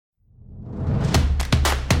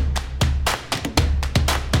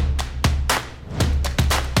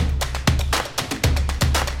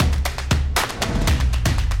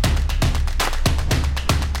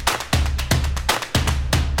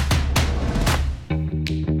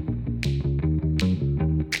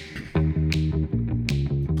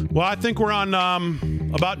Well, I think we're on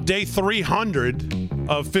about day 300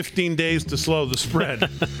 of 15 days to slow the spread.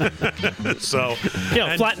 So,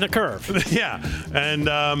 flatten the curve. Yeah, and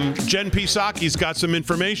Jen Psaki's got some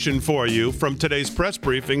information for you from today's press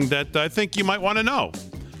briefing that I think you might want to know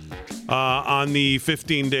on the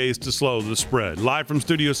 15 days to slow the spread. Live from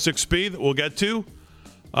Studio 6B that we'll get to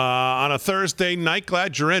on a Thursday night.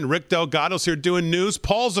 Glad you're in. Rick Delgado's here doing news.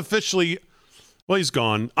 Paul's officially... Well, he's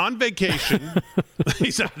gone on vacation.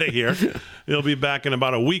 He's out of here. He'll be back in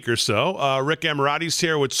about a week or so. Rick Emirati's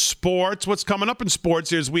here with sports. What's coming up in sports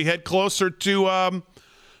here as we head closer to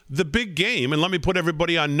the big game. And let me put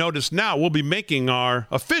everybody on notice now. We'll be making our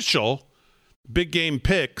official big game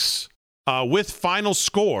picks with final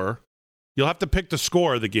score. You'll have to pick the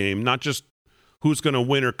score of the game, not just who's going to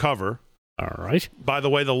win or cover. All right. By the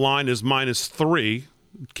way, the line is -3.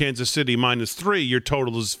 Kansas City -3. Your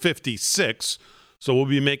total is 56. So we'll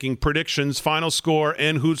be making predictions, final score,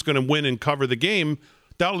 and who's going to win and cover the game.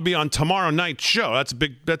 That'll be on tomorrow night's show. That's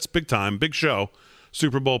big time, big show.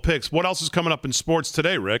 Super Bowl picks. What else is coming up in sports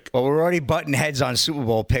today, Rick? Well, we're already butting heads on Super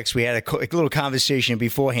Bowl picks. We had a little conversation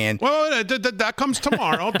beforehand. Well, that comes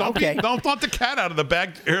tomorrow. Don't let the cat out of the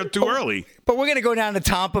bag too early. But we're going to go down to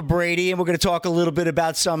Tampa Brady, and we're going to talk a little bit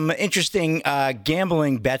about some interesting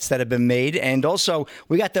gambling bets that have been made. And also,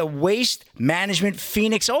 we got the Waste Management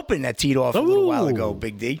Phoenix Open that teed off a little while ago,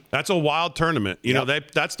 Big D. That's a wild tournament. You know,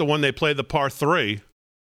 that's the one they play the par 3.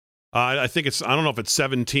 I think I don't know if it's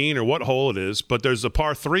 17 or what hole it is, but there's a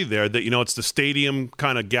par 3 there that, it's the stadium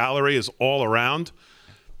kind of gallery is all around,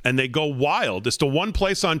 and they go wild. It's the one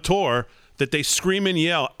place on tour that they scream and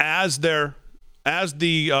yell as the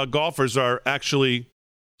golfers are actually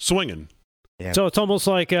swinging. Yeah. So it's almost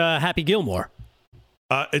like Happy Gilmore.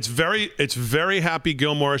 It's very Happy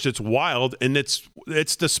Gilmore-ish. It's wild, and it's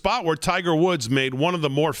the spot where Tiger Woods made one of the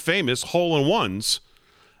more famous hole-in-ones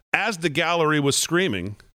as the gallery was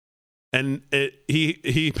screaming. And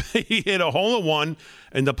he hit a hole in one,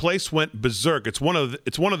 and the place went berserk. It's one of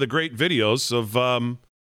the great videos of on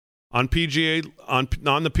the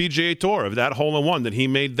PGA Tour of that hole in one that he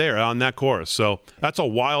made there on that course. So that's a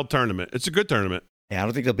wild tournament. It's a good tournament. Yeah, I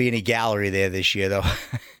don't think there'll be any gallery there this year, though.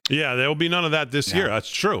 Yeah, there will be none of that this year. That's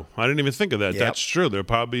true. I didn't even think of that. Yep. That's true.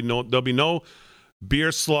 There'll be no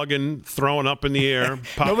beer slugging, throwing up in the air.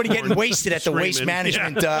 Nobody getting wasted at the Waste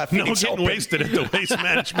Management Phoenix Open. Wasted at the Waste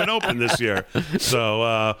Management Open this year.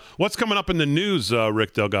 So what's coming up in the news,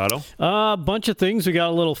 Rick Delgado? A bunch of things. We got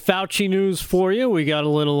a little Fauci news for you. We got a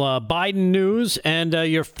little Biden news. And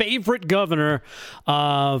your favorite governor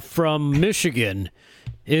from Michigan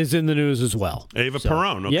is in the news as well. Ava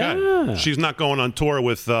Perón, okay. Yeah. She's not going on tour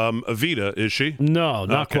with Evita, is she? No,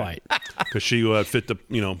 not quite. Because she fit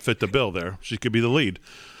the bill there. She could be the lead.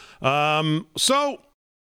 So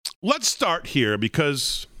let's start here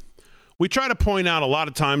because we try to point out a lot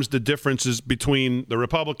of times the differences between the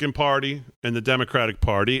Republican Party and the Democratic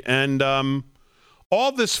Party. And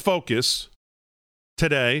all this focus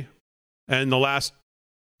today and the last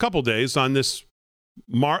couple days on this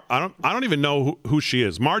I don't even know who she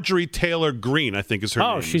is. Marjorie Taylor Greene, I think is her name.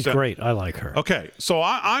 Oh, she's great. I like her. Okay, so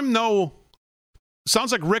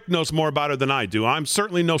sounds like Rick knows more about her than I do. I'm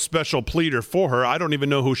certainly no special pleader for her. I don't even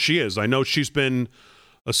know who she is. I know she's been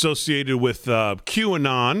associated with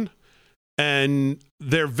QAnon, and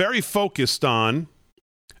they're very focused on,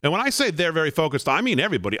 and when I say they're very focused, I mean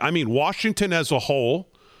everybody. I mean Washington as a whole.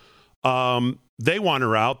 They want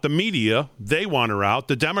her out. The media, they want her out.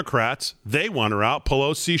 The Democrats, they want her out.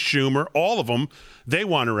 Pelosi, Schumer, all of them, they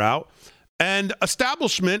want her out. And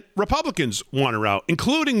establishment Republicans want her out,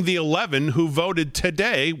 including the 11 who voted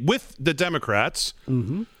today with the Democrats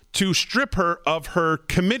to strip her of her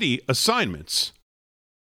committee assignments.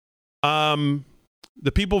 The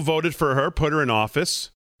people voted for her, put her in office,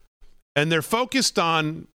 and they're focused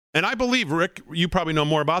on, and I believe, Rick, you probably know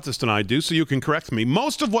more about this than I do, so you can correct me.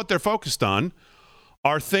 Most of what they're focused on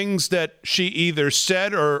are things that she either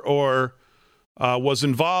said or was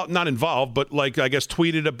involved, not involved, but I guess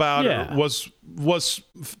tweeted about or was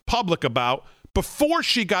public about before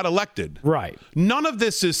she got elected. Right. None of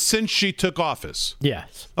this is since she took office.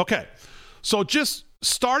 Yes. Okay. So just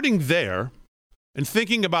starting there and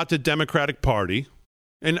thinking about the Democratic Party,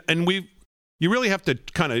 and you really have to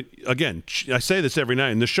kind of, again, I say this every night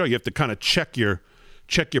in the show, you have to kind of check your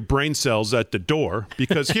brain cells at the door,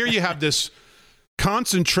 because here you have this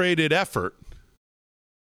concentrated effort.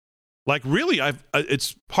 Like really,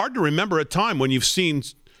 it's hard to remember a time when you've seen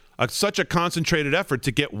such a concentrated effort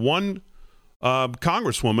to get one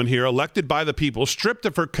congresswoman here elected by the people, stripped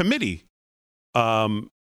of her committee,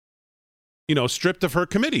 stripped of her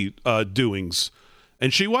committee doings.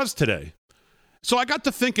 And she was today. So I got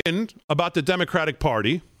to thinking about the Democratic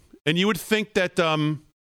Party, and you would think that,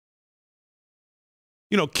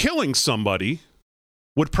 killing somebody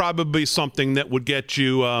would probably be something that would get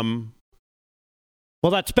you.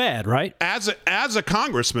 Well, that's bad, right? As a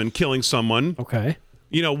congressman, killing someone, okay,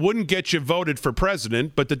 wouldn't get you voted for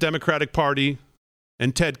president. But the Democratic Party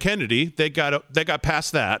and Ted Kennedy, they got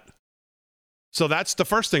past that. So that's the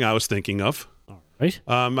first thing I was thinking of. All right.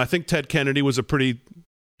 I think Ted Kennedy was a pretty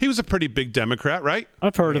big Democrat, right?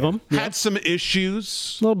 I've heard of him. Had some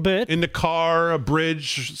issues. A little bit. In the car, a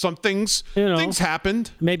bridge, some things. Things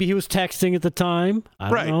happened. Maybe he was texting at the time. I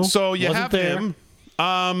don't know. So you Wasn't have there. him.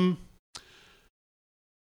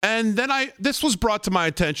 And then this was brought to my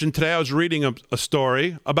attention today. I was reading a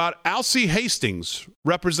story about Alcee Hastings,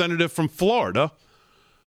 representative from Florida.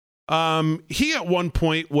 He at one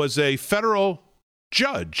point was a federal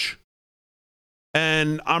judge.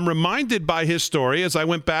 And I'm reminded by his story as I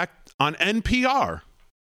went back on NPR.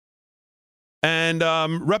 And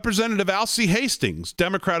Representative Alcee Hastings,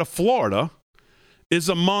 Democrat of Florida, is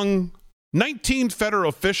among 19 federal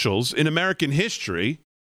officials in American history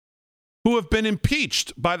who have been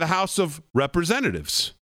impeached by the House of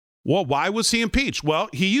Representatives. Well, why was he impeached? Well,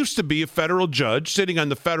 he used to be a federal judge sitting on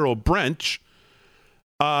the federal bench,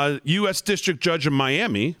 U.S. District Judge in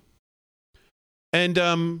Miami,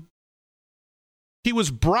 and he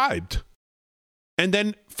was bribed and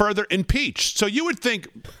then further impeached. So you would think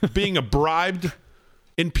being a bribed,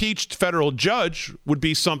 impeached federal judge would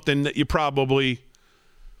be something that you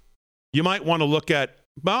might want to look at.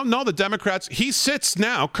 Well, no, the Democrats, he sits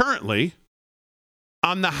now currently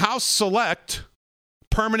on the House Select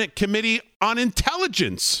Permanent Committee on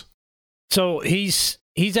Intelligence. So he's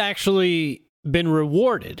actually been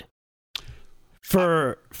rewarded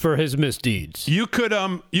for his misdeeds. You could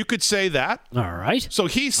say that. All right. So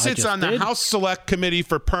he sits on the House Select Committee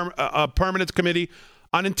for Permanent Committee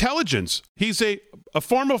on Intelligence. He's a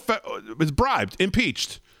former was bribed,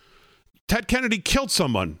 impeached. Ted Kennedy killed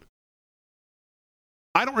someone.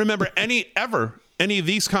 I don't remember any of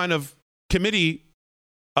these kind of committee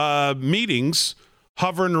meetings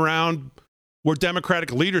hovering around where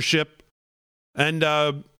Democratic leadership and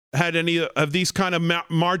had any of these kind of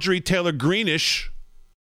Marjorie Taylor Greenish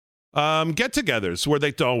get-togethers where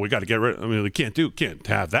they we got to get rid. I mean, we can't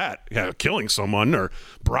have that. Yeah, killing someone or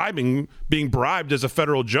being bribed as a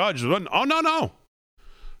federal judge. Oh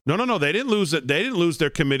no. They didn't lose it. They didn't lose their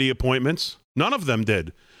committee appointments. None of them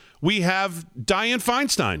did. We have Dianne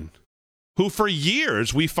Feinstein, who for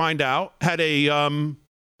years we find out had a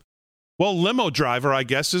limo driver, I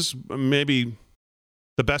guess is maybe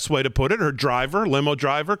the best way to put it. Her driver, limo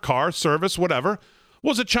driver, car service, whatever,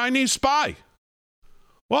 was a Chinese spy.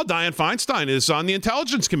 Well, Dianne Feinstein is on the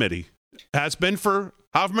Intelligence Committee. Has been for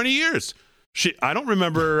however many years. I don't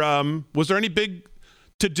remember, was there any big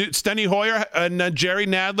to-do? Steny Hoyer and Fat Jerry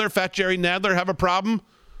Nadler have a problem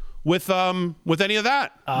with any of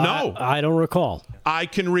that? No. I don't recall. I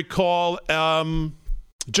can recall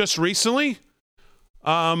just recently,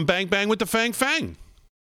 Bang Bang with the Fang Fang.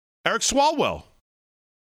 Eric Swalwell.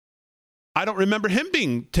 I don't remember him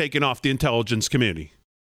being taken off the Intelligence Committee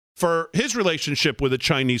for his relationship with a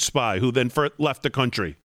Chinese spy who then left the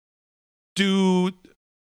country. Does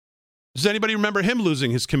anybody remember him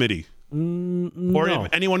losing his committee? No. Or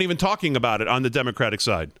anyone even talking about it on the Democratic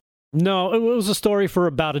side? No, it was a story for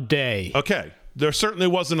about a day. Okay. There certainly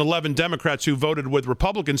wasn't 11 Democrats who voted with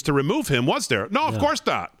Republicans to remove him, was there? No, of course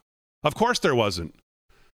not. Of course there wasn't.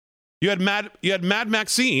 You had Mad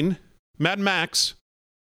Max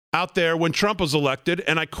out there when Trump was elected,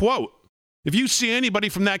 and I quote, "If you see anybody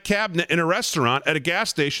from that cabinet in a restaurant, at a gas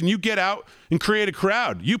station, you get out and create a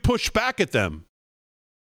crowd. You push back at them."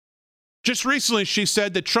 Just recently, she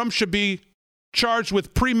said that Trump should be charged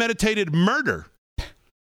with premeditated murder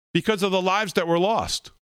because of the lives that were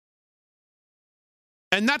lost.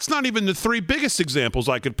 And that's not even the three biggest examples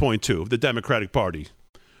I could point to of the Democratic Party.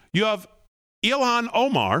 You have Ilhan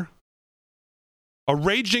Omar, a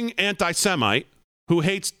raging anti-Semite who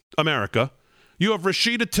hates America. You have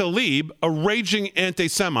Rashida Tlaib, a raging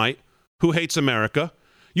anti-Semite who hates America.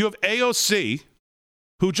 You have AOC,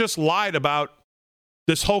 who just lied about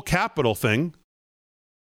this whole Capitol thing.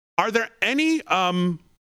 Are there any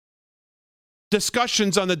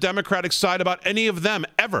discussions on the Democratic side about any of them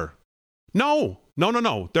ever? No.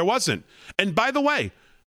 There wasn't. And by the way,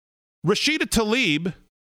 Rashida Tlaib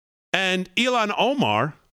and Ilhan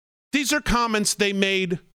Omar, these are comments they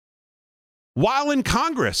made while in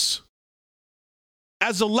Congress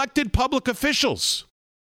as elected public officials.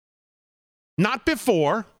 Not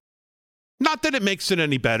before. Not that it makes it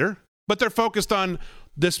any better, but they're focused on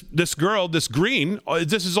this girl, this Green,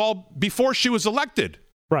 this is all before she was elected.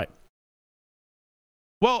 Right.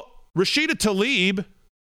 Well, Rashida Tlaib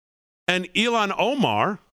and Ilhan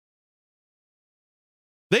Omar,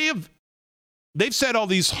 they've said all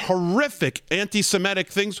these horrific anti-Semitic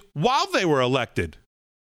things while they were elected,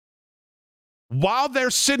 while they're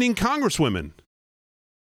sitting congresswomen.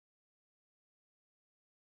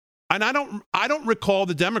 And I don't recall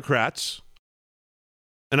the Democrats,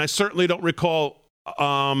 and I certainly don't recall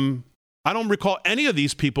any of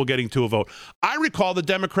these people getting to a vote. I recall the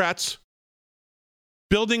Democrats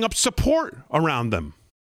building up support around them.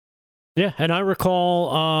 Yeah, and I recall,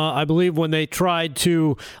 I believe when they tried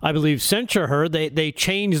to, censure her, they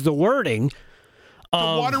changed the wording. To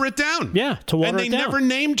water it down. Yeah, to water it down. And they never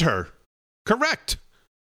named her. Correct.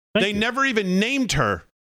 They never even named her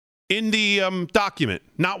in the document.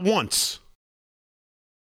 Not once.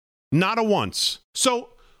 Not a once. So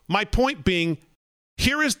my point being,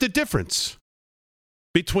 here is the difference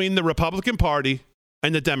between the Republican Party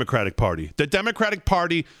and the Democratic Party. The Democratic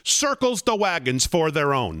Party circles the wagons for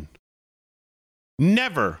their own.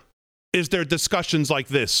 Never is there discussions like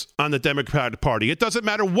this on the Democratic Party. It doesn't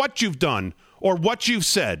matter what you've done or what you've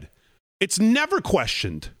said. It's never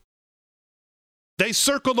questioned. They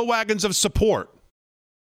circle the wagons of support.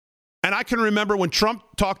 And I can remember when Trump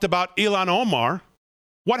talked about Ilhan Omar,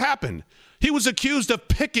 what happened? He was accused of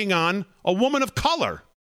picking on a woman of color.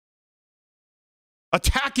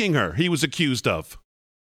 Attacking her, he was accused of.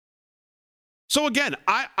 So again,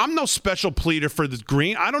 I'm no special pleader for the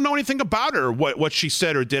Green. I don't know anything about her, what she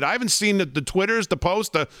said or did. I haven't seen the Twitters, the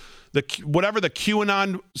post, the whatever, the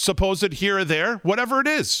QAnon supposed here or there, whatever it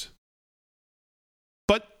is.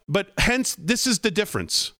 But hence, this is the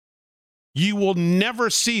difference. You will never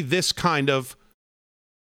see this kind of,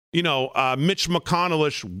 Mitch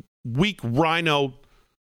McConnell-ish, weak rhino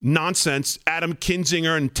nonsense, Adam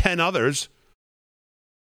Kinzinger and 10 others.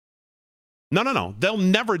 No. They'll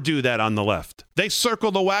never do that on the left. They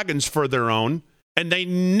circle the wagons for their own, and they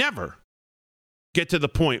never get to the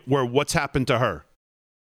point where what's happened to her.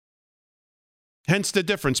 Hence the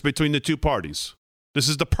difference between the two parties. This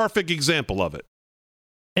is the perfect example of it.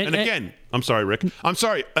 And again, I'm sorry, Rick. I'm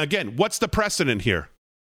sorry. Again, what's the precedent here?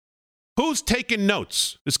 Who's taking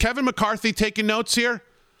notes? Is Kevin McCarthy taking notes here?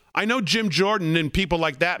 I know Jim Jordan and people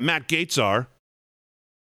like that, Matt Gaetz are.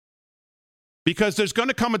 Because there's going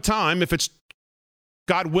to come a time, if it's,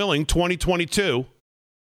 God willing, 2022,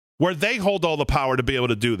 where they hold all the power to be able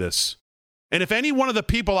to do this. And if any one of the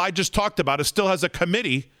people I just talked about still has a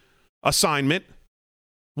committee assignment,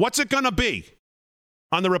 what's it going to be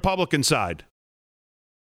on the Republican side?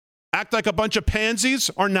 Act like a bunch of pansies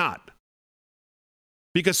or not?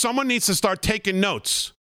 Because someone needs to start taking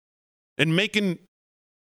notes and making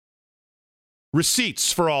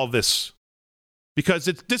receipts for all this. Because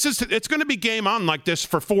it's going to be game on like this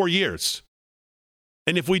for 4 years.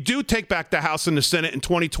 And if we do take back the House and the Senate in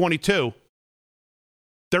 2022,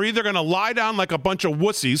 they're either going to lie down like a bunch of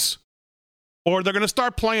wussies, or they're going to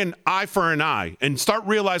start playing eye for an eye and start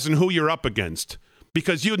realizing who you're up against.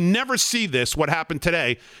 Because you'd never see this, what happened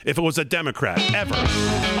today, if it was a Democrat, ever.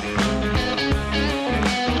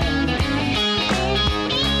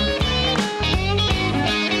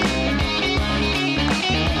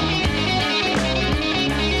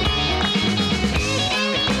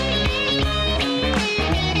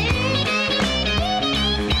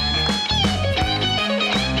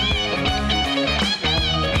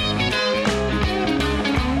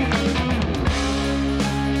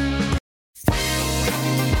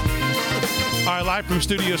 Live from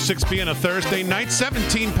Studio 6B on a Thursday night,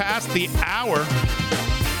 17 past the hour.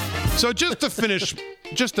 So just to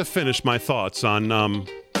finish my thoughts on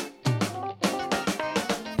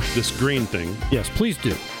this Green thing. Yes, please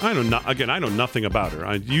do. I know nothing about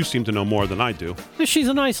her. You seem to know more than I do. She's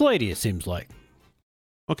a nice lady, it seems like.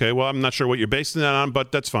 Okay, well, I'm not sure what you're basing that on,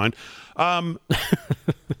 but that's fine.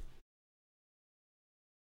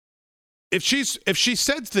 If she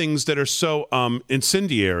said things that are so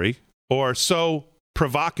incendiary or so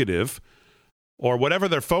provocative, or whatever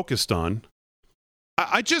they're focused on,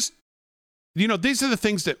 I just, these are the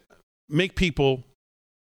things that make people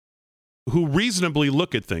who reasonably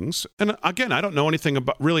look at things. And again, I don't know anything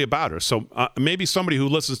about her. So maybe somebody who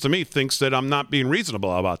listens to me thinks that I'm not being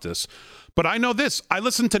reasonable about this. But I know this. I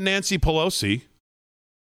listened to Nancy Pelosi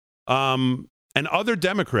and other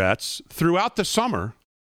Democrats throughout the summer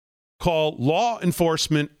call law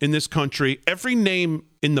enforcement in this country every name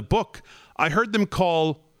in the book. I heard them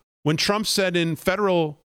call, when Trump said in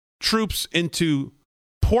federal troops into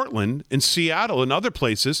Portland and Seattle and other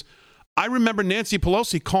places, I remember Nancy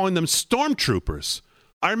Pelosi calling them stormtroopers.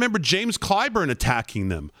 I remember James Clyburn attacking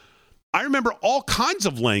them. I remember all kinds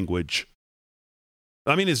of language.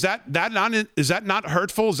 I mean, is that not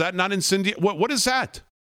hurtful? Is that not incendiary? What is that?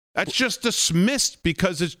 That's just dismissed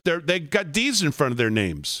because they got D's in front of their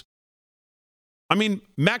names. I mean,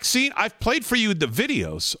 Maxine, I've played for you the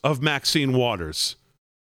videos of Maxine Waters.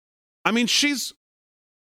 I mean, she's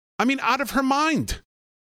out of her mind.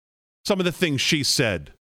 Some of the things she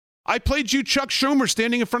said. I played you Chuck Schumer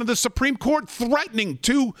standing in front of the Supreme Court threatening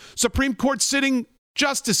 2 Supreme Court sitting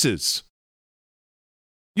justices.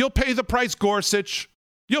 You'll pay the price, Gorsuch.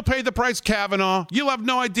 You'll pay the price, Kavanaugh. You'll have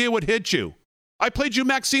no idea what hit you. I played you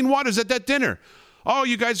Maxine Waters at that dinner. Oh,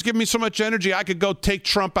 you guys give me so much energy, I could go take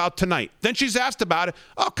Trump out tonight. Then she's asked about it.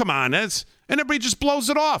 Oh, come on. And everybody just blows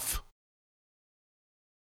it off.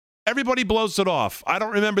 Everybody blows it off. I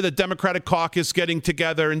don't remember the Democratic caucus getting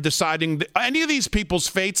together and deciding any of these people's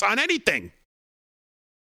fates on anything.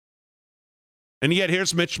 And yet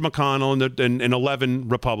here's Mitch McConnell and 11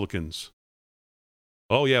 Republicans.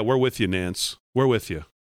 Oh, yeah, we're with you, Nance. We're with you.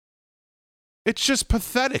 It's just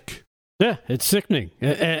pathetic. Yeah, it's sickening,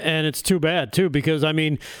 and it's too bad too because I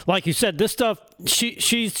mean, like you said, this stuff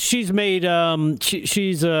she's made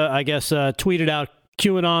she's I guess tweeted out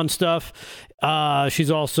QAnon stuff.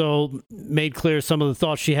 She's also made clear some of the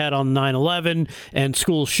thoughts she had on 9/11 and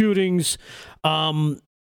school shootings. And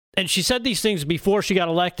she said these things before she got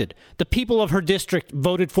elected. The people of her district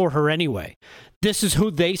voted for her anyway. This is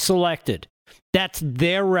who they selected. That's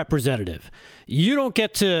their representative. You don't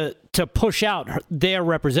get to push out their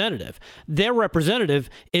representative. Their representative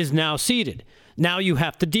is now seated. Now you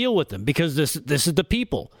have to deal with them because this is the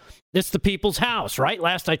people. It's the people's house, right?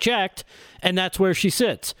 Last I checked, and that's where she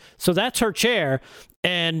sits. So that's her chair.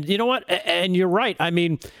 And you know what? And you're right. I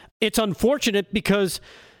mean, it's unfortunate because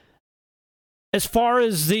as far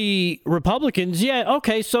as the Republicans, yeah,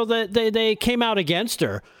 okay, so they came out against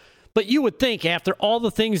her. But you would think after all the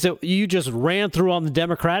things that you just ran through on the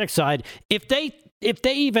Democratic side, if they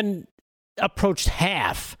even approached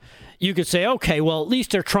half, you could say, okay, well, at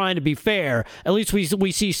least they're trying to be fair. At least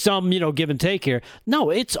we see some, give and take here.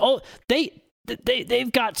 No, it's all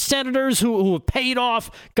they've got senators who have paid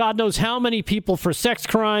off God knows how many people for sex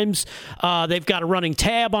crimes. They've got a running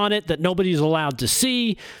tab on it that nobody's allowed to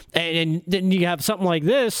see. And then you have something like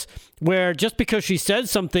this where just because she says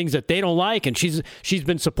some things that they don't like and she's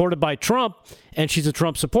been supported by Trump and she's a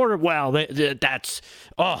Trump supporter, well,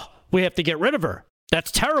 we have to get rid of her.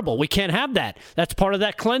 That's terrible. We can't have that. That's part of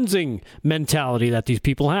that cleansing mentality that these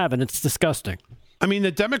people have, and it's disgusting. I mean,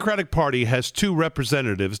 the Democratic Party has 2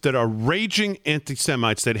 representatives that are raging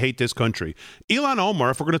anti-Semites that hate this country. Ilhan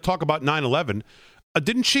Omar, if we're going to talk about 9/11,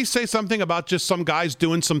 didn't she say something about just some guys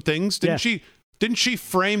doing some things? Didn't she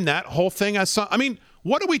frame that whole thing as some? I mean,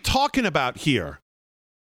 what are we talking about here?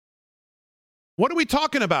 What are we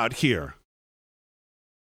talking about here?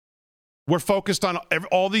 We're focused on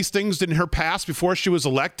all these things in her past before she was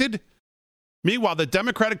elected? Meanwhile, the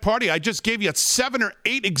Democratic Party, I just gave you 7 or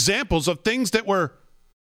 8 examples of things that were.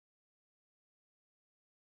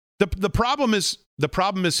 The problem is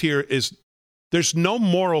here is there's no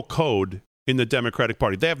moral code in the Democratic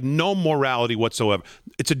Party. They have no morality whatsoever.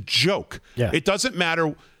 It's a joke. Yeah. It doesn't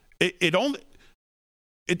matter. It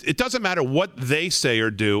doesn't matter what they say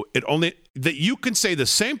or do. It only that you can say the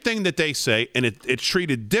same thing that they say, and it's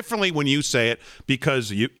treated differently when you say it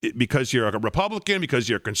because you're a Republican, because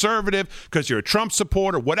you're a conservative, because you're a Trump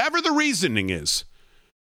supporter, whatever the reasoning is.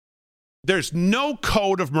 There's no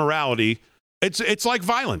code of morality. It's like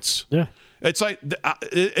violence. Yeah.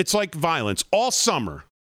 It's like violence all summer.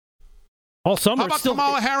 All summer. How about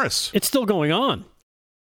Kamala Harris? It's still going on.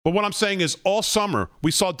 But what I'm saying is all summer we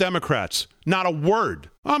saw Democrats, not a word,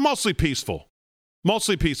 mostly peaceful.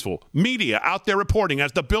 Media out there reporting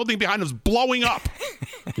as the building behind us blowing up.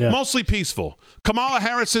 Yeah. Mostly peaceful. Kamala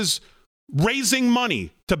Harris is raising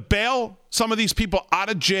money to bail some of these people out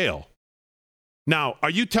of jail. Now,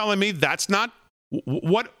 are you telling me that's not,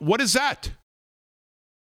 what is that?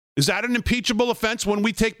 Is that an impeachable offense when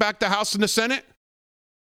we take back the House and the Senate?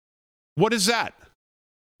 What is that?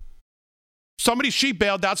 Somebody she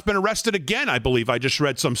bailed out's been arrested again, I believe. I just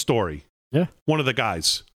read some story. Yeah. One of the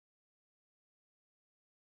guys.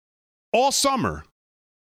 All summer.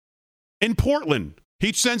 In Portland,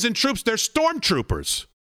 he sends in troops. They're stormtroopers.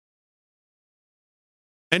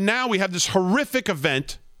 And now we have this horrific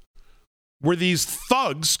event where these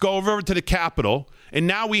thugs go over to the Capitol. And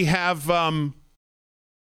now we have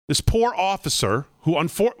this poor officer who I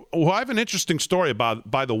have an interesting story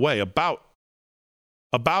about, by the way, about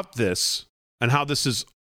this. And how this is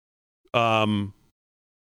looking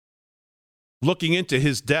into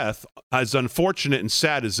his death, as unfortunate and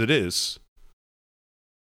sad as it is.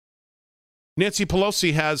 Nancy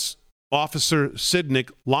Pelosi has Officer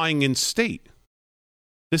Sidnick lying in state.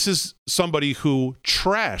 This is somebody who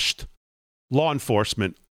trashed law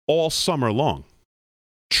enforcement all summer long.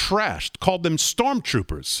 Trashed, called them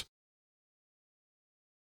stormtroopers.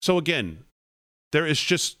 So again, there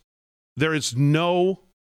is no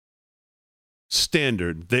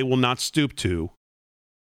standard they will not stoop to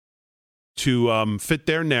fit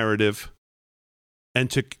their narrative and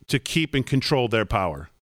to keep and control their power.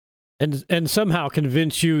 And somehow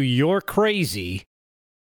convince you you're crazy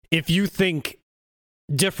if you think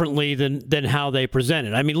differently than how they present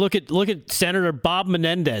it. I mean, look at Senator Bob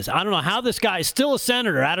Menendez. I don't know how this guy is still a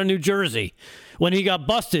senator out of New Jersey when he got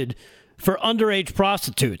busted for underage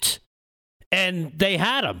prostitutes. And they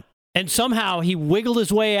had him. And somehow he wiggled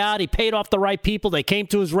his way out. He paid off the right people. They came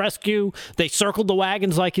to his rescue. They circled the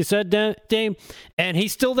wagons, like you said, Dame. And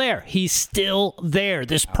he's still there. He's still there.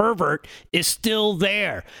 This pervert is still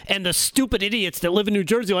there. And the stupid idiots that live in New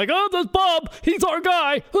Jersey are like, oh, that's Bob. He's our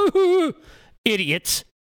guy. Idiots.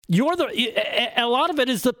 A lot of it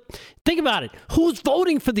is think about it. Who's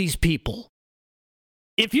voting for these people?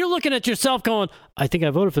 If you're looking at yourself going, I think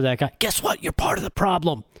I voted for that guy, guess what? You're part of the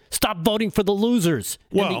problem. Stop voting for the losers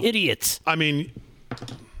and the idiots. I mean,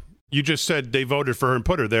 you just said they voted for her and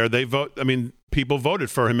put her there. People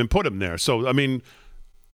voted for him and put him there. So, I mean,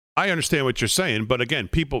 I understand what you're saying. But again,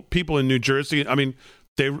 people in New Jersey, I mean,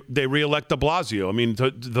 they reelect de Blasio. I mean,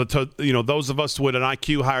 those of us with an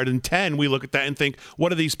IQ higher than 10, we look at that and think,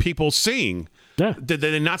 what are these people seeing? Yeah. Did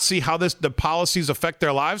they not see how the policies affect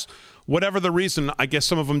their lives? Whatever the reason, I guess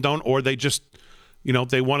some of them don't, or they just,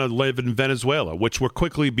 they want to live in Venezuela, which we're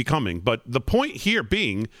quickly becoming. But the point here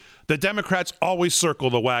being, the Democrats always circle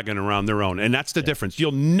the wagon around their own, and that's the difference.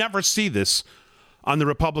 You'll never see this on the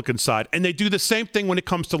Republican side. And they do the same thing when it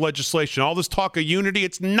comes to legislation. All this talk of unity,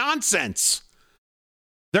 it's nonsense.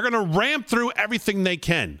 They're going to ram through everything they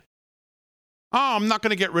can. Oh, I'm not going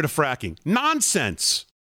to get rid of fracking. Nonsense.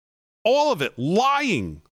 All of it.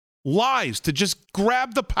 Lying. Lies to just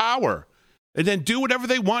grab the power and then do whatever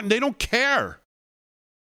they want, and they don't care.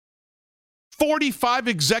 45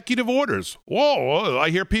 executive orders. Whoa,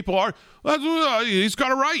 I hear people are, he's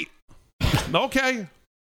got a right.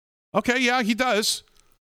 Okay, yeah, he does.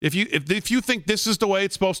 If you think this is the way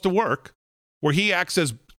it's supposed to work, where he acts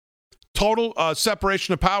as total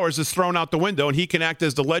separation of powers is thrown out the window, and he can act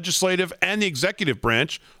as the legislative and the executive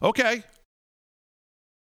branch, okay.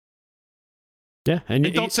 Yeah,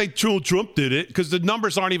 and don't say Trump did it, because the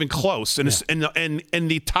numbers aren't even close, and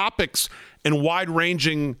the topics and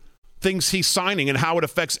wide-ranging things he's signing and how it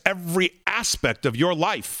affects every aspect of your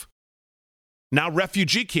life. Now,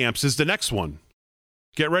 refugee camps is the next one.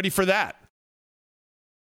 Get ready for that.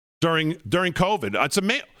 During COVID,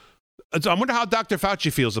 I wonder how Dr.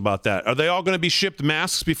 Fauci feels about that. Are they all going to be shipped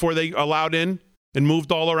masks before they allowed in and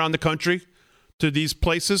moved all around the country to these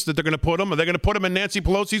places that they're going to put them? Are they going to put them in Nancy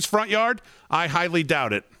Pelosi's front yard? I highly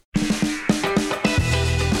doubt it.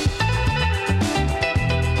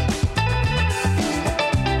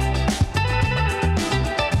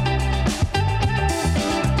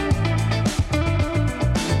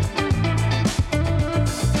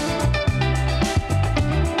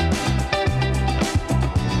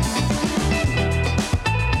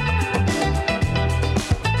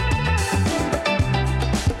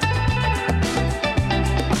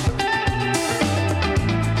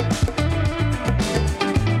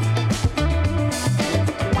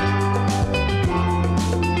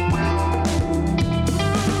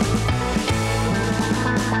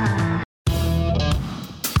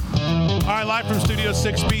 From Studio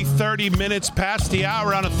 6B, 30 minutes past the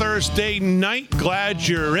hour on a Thursday night. Glad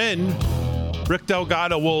you're in. Rick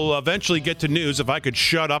Delgado will eventually get to news if I could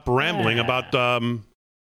shut up rambling about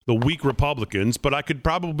the weak Republicans, but I could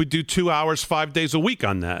probably do 2 hours, 5 days a week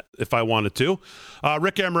on that if I wanted to.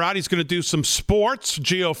 Rick Amorati's going to do some sports.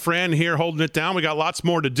 Gio Fran here holding it down. We got lots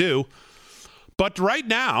more to do. But right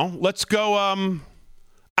now, let's go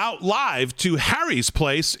out live to Harry's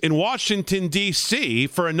place in Washington, D.C.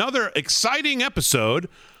 for another exciting episode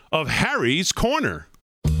of Harry's Corner.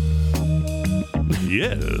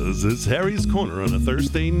 Yes, it's Harry's Corner on a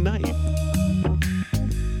Thursday night.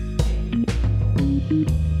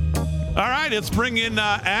 All right, let's bring in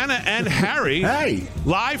Anna and Harry. Hey.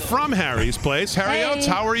 Live from Harry's place. Harry Oates,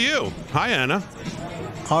 how are you? Hi, Anna.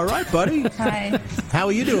 All right, buddy. Hi. How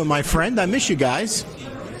are you doing, my friend? I miss you guys.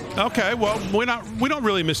 Okay, well, we don't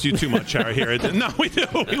really miss you too much, Harry. Here, no, we do.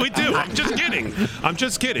 I'm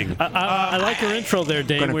just kidding. I like your intro there,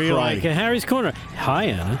 Dane, where you're like, Harry's Corner. Hi,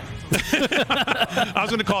 Anna. I was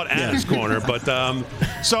going to call it Anna's Corner, but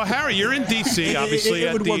so Harry, you're in D.C. Obviously,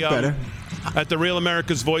 it would work better. at the Real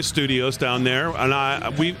America's Voice studios down there, and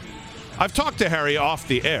I've talked to Harry off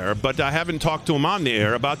the air, but I haven't talked to him on the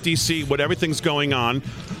air about D.C., what everything's going on.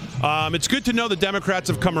 It's good to know the Democrats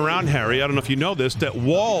have come around, Harry. I don't know if you know this, that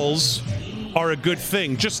walls are a good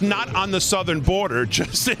thing, just not on the southern border,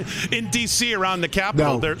 just in D.C. around the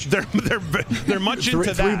Capitol. No. They're much into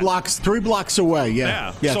that. Three blocks away.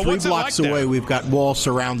 Yeah. So 3 what's it blocks like away. there? We've got walls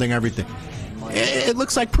surrounding everything. It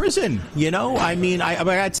looks like prison, I mean,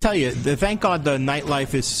 I tell you, thank God the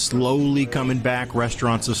nightlife is slowly coming back.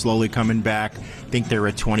 Restaurants are slowly coming back. I think they're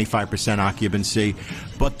at 25% occupancy.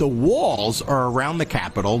 But the walls are around the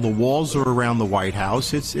Capitol. The walls are around the White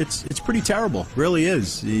House. It's pretty terrible. It really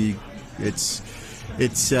is. It's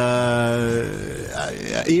an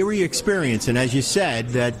eerie experience. And as you said,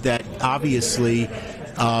 that obviously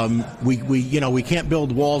we can't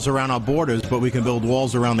build walls around our borders, but we can build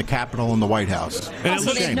walls around the Capitol and the White House.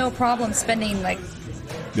 Also, they have no problem spending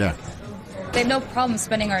Yeah. They have no problem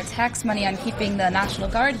spending our tax money on keeping the National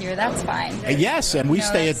Guard here. That's fine. Yes, and we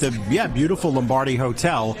stay at the beautiful Lombardi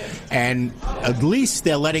Hotel, and at least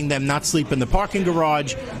they're letting them not sleep in the parking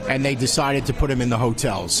garage, and they decided to put them in the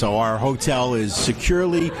hotel. So our hotel is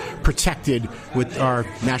securely protected with our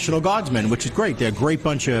National Guardsmen, which is great. They're a great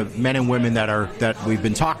bunch of men and women that we've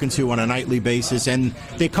been talking to on a nightly basis, and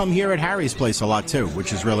they come here at Harry's place a lot too,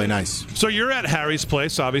 which is really nice. So you're at Harry's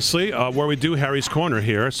place, obviously, where we do Harry's Corner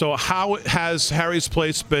here. So how has Harry's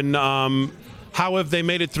place been? How have they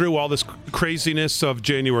made it through all this craziness of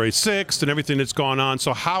January 6th and everything that's gone on?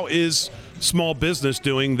 So how is small business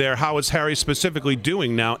doing there? How is Harry specifically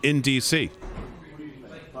doing now in D.C.?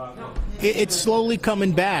 It's slowly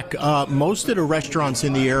coming back. Most of the restaurants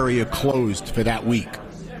in the area closed for that week,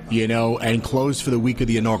 and closed for the week of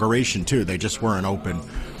the inauguration, too. They just weren't open.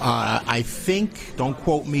 I think, don't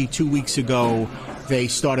quote me, 2 weeks ago, they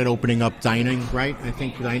started opening up dining, right? I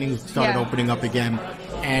think dining started opening up again.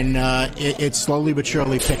 And it's slowly but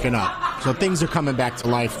surely picking up. So things are coming back to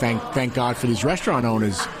life, thank God for these restaurant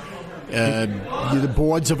owners. The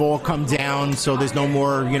boards have all come down, so there's no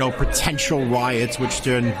more, potential riots, which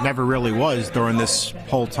there never really was during this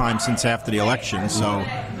whole time since after the election. So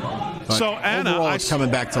Anna, overall, it's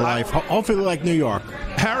coming back to life. Hopefully like New York.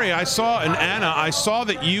 Harry, I saw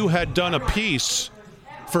that you had done a piece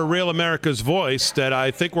for Real America's Voice that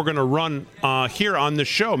I think we're going to run here on the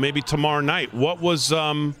show, maybe tomorrow night. What was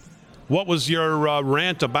your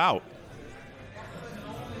rant about?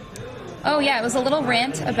 Oh, yeah, it was a little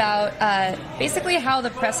rant about basically how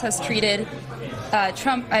the press has treated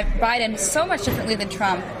Biden so much differently than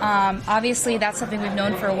Trump. Obviously, that's something we've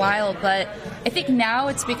known for a while, but I think now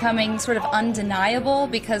it's becoming sort of undeniable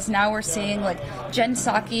because now we're seeing Jen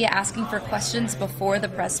Psaki asking for questions before the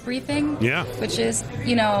press briefing. Yeah. Which is,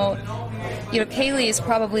 Kayleigh is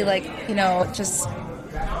probably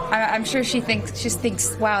I'm sure she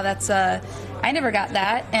thinks, wow, that's I never got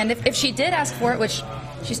that. And if she did ask for it, which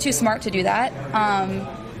she's too smart to do that.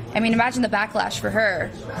 Imagine the backlash for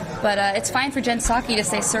her. But it's fine for Jen Psaki to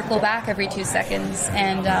say circle back every 2 seconds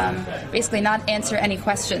and basically not answer any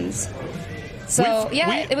questions. So,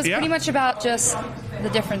 it was pretty much about just the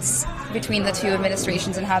difference between the two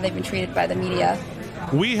administrations and how they've been treated by the media.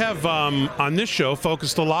 We have, on this show,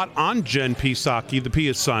 focused a lot on Jen Psaki, the P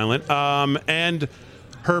is silent, and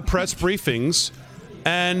her press briefings.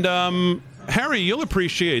 And, Harry, you'll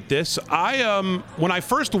appreciate this. When I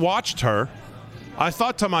first watched her, I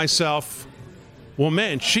thought to myself, well,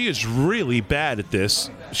 man, she is really bad at this.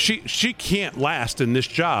 She can't last in this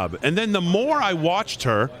job. And then the more I watched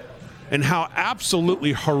her and how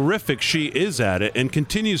absolutely horrific she is at it and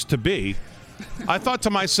continues to be, I thought to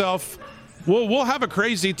myself, well, we'll have a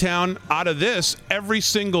crazy town out of this every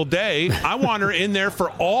single day. I want her in there for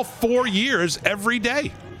all 4 years every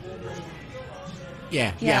day.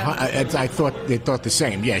 Yeah. I thought they thought the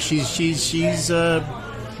same. Yeah, she's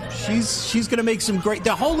going to make some great.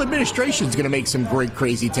 The whole administration's going to make some great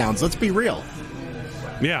crazy towns. Let's be real.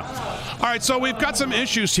 Yeah. All right, so we've got some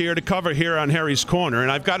issues here to cover here on Harry's Corner,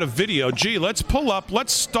 and I've got a video. Let's pull up.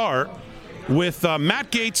 Let's start with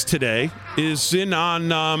Matt Gaetz today is in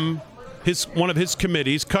on one of his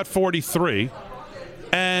committees, Cut 43,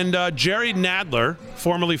 and Jerry Nadler,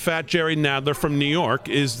 formerly Fat Jerry Nadler from New York,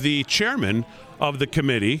 is the chairman of the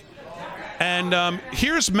committee. And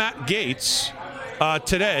here's Matt Gaetz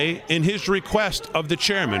today in his request of the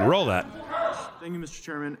chairman. Roll that. Thank you, Mr.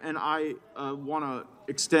 Chairman. And I want to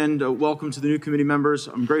extend a welcome to the new committee members.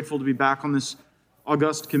 I'm grateful to be back on this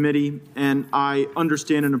august committee, and I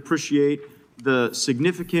understand and appreciate the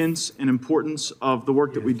significance and importance of the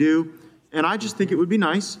work that we do. And I just think it would be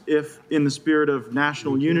nice if, in the spirit of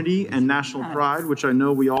national unity and national pride, which I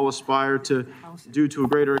know we all aspire to do to a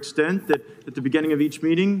greater extent, that at the beginning of each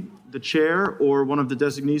meeting, the chair or one of the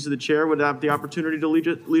designees of the chair would have the opportunity to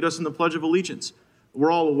lead us in the Pledge of Allegiance.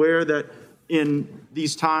 We're all aware that in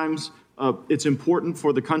these times, it's important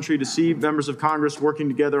for the country to see members of Congress working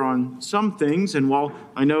together on some things. And while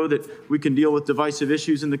I know that we can deal with divisive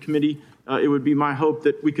issues in the committee, it would be my hope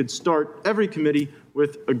that we could start every committee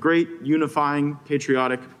with a great unifying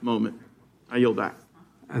patriotic moment. I yield back.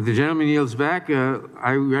 The gentleman yields back.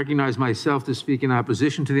 I recognize myself to speak in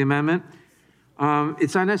opposition to the amendment.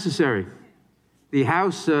 It's unnecessary. The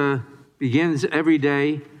House begins every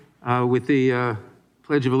day with the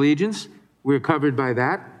Pledge of Allegiance. We're covered by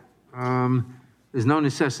that. There's no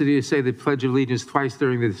necessity to say the Pledge of Allegiance twice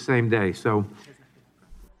during the same day. So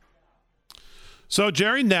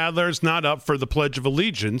Jerry Nadler's not up for the Pledge of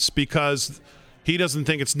Allegiance because he doesn't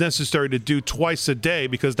think it's necessary to do twice a day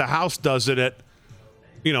because the House does it at,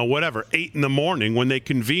 8 in the morning when they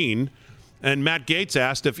convene. And Matt Gaetz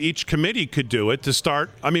asked if each committee could do it to start.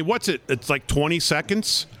 I mean, what's it? It's like 20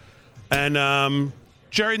 seconds. And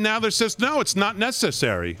Jerry Nadler says, no, it's not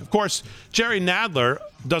necessary. Of course, Jerry Nadler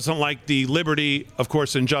doesn't like the liberty, of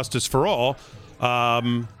course, and justice for all.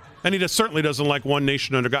 And he certainly doesn't like one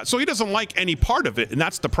nation under God. So he doesn't like any part of it, and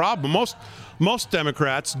that's the problem. Most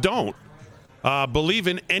Democrats don't believe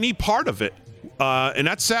in any part of it. And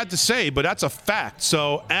that's sad to say, but that's a fact.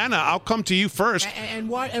 So, Anna, I'll come to you first. And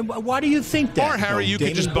why do you think that? Or, Harry, you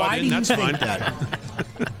could just butt in. That's fine.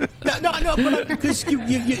 No, but because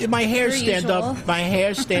my hair stand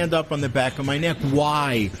up on the back of my neck.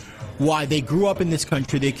 Why? They grew up in this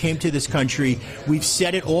country. They came to this country. We've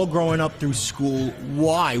said it all growing up through school.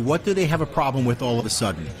 Why? What do they have a problem with all of a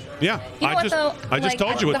sudden? Yeah, I just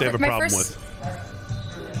told you what they have a problem with.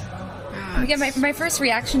 Again, my first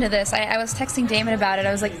reaction to this, I was texting Damon about it.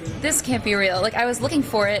 I was like, this can't be real. Like, I was looking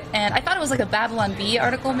for it, and I thought it was like a Babylon Bee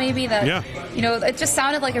article maybe that, it just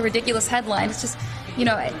sounded like a ridiculous headline. It's just,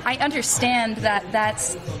 I understand that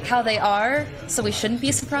that's how they are, so we shouldn't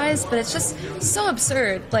be surprised, but it's just so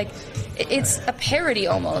absurd. Like, it's a parody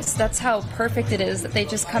almost. That's how perfect it is that they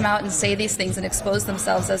just come out and say these things and expose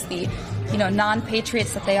themselves as the,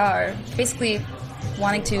 non-patriots that they are. Basically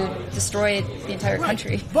wanting to destroy the entire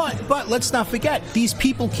country. But let's not forget, these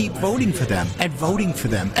people keep voting for them and voting for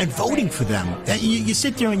them and voting for them. And you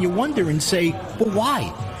sit there and you wonder and say, well,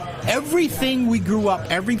 why? Everything we grew up,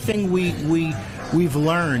 everything we've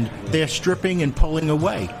learned, they're stripping and pulling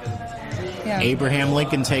away. Yeah. Abraham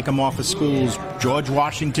Lincoln take him off of schools. George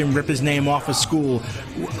Washington rip his name off of school.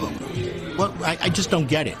 Well, I just don't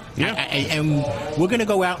get it. Yeah. And we're going to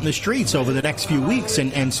go out in the streets over the next few weeks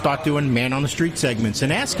and start doing man on the street segments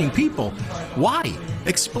and asking people why.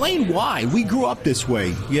 Explain why. We grew up this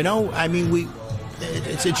way. I mean,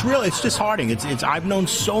 it's disheartening. I've known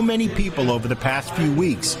so many people over the past few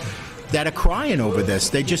weeks that are crying over this.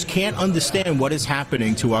 They just can't understand what is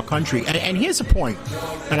happening to our country. And here's a point,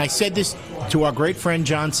 and I said this to our great friend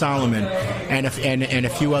John Solomon and a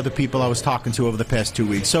few other people I was talking to over the past 2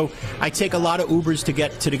 weeks. So I take a lot of Ubers to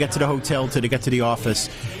get to the hotel, to get to the office,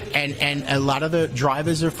 and a lot of the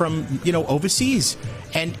drivers are from overseas.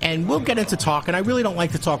 And we'll get into talk, and I really don't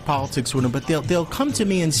like to talk politics with them, but they'll come to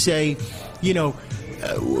me and say,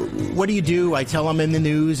 what do you do? I tell them in the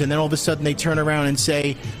news, and then all of a sudden they turn around and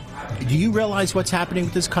say, do you realize what's happening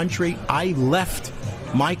with this country? I left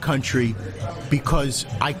my country because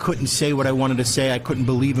I couldn't say what I wanted to say. I couldn't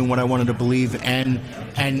believe in what I wanted to believe, and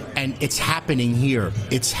it's happening here.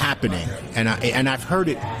 It's happening, and I've heard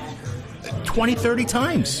it 20, 30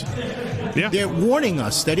 times. Yeah. They're warning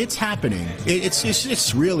us that it's happening.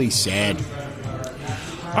 It's really sad.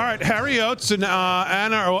 All right, Harry Oates and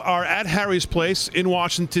Anna are at Harry's place in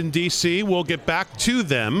Washington, D.C. We'll get back to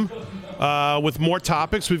them with more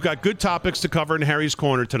topics. We've got good topics to cover in Harry's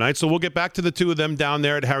Corner tonight, so we'll get back to the two of them down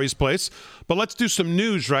there at Harry's place. But let's do some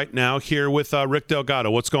news right now here with Rick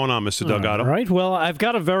Delgado. What's going on, Mr. Delgado? All right. Well, I've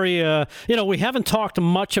got a very, we haven't talked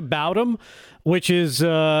much about him, which is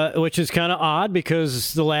kind of odd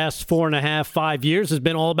because the last 4.5 years has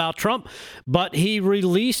been all about Trump. But he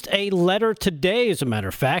released a letter today, as a matter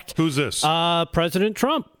of fact. Who's this? President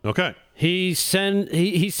Trump. Okay. He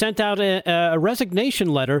sent out a resignation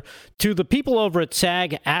letter to the people over at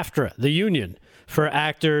SAG-AFTRA, the union for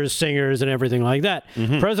actors, singers, and everything like that.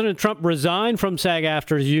 Mm-hmm. President Trump resigned from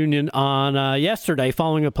SAG-AFTRA's union on yesterday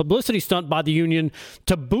following a publicity stunt by the union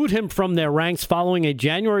to boot him from their ranks following a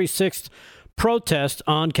January 6th protest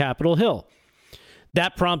on Capitol Hill.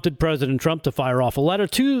 That prompted President Trump to fire off a letter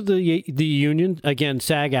to the union, again,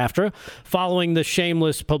 SAG-AFTRA, following the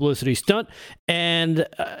shameless publicity stunt. And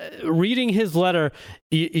reading his letter,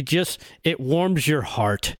 it warms your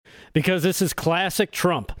heart, because this is classic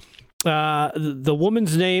Trump. The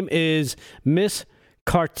woman's name is Miss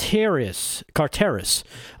Carteris.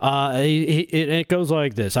 It goes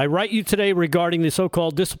like this. I write you today regarding the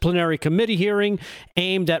so-called disciplinary committee hearing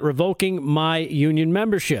aimed at revoking my union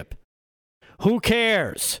membership. Who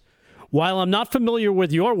cares? While I'm not familiar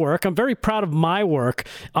with your work, I'm very proud of my work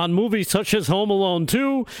on movies such as Home Alone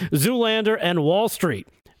 2, Zoolander, and Wall Street.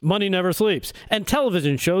 Money Never Sleeps, and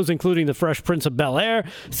television shows including The Fresh Prince of Bel-Air,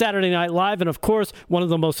 Saturday Night Live, and of course, one of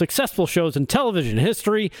the most successful shows in television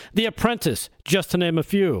history, The Apprentice, just to name a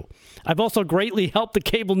few. I've also greatly helped the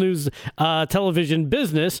cable news television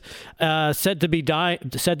business, said to be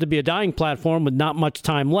a dying platform with not much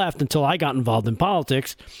time left until I got involved in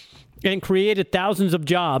politics, and created thousands of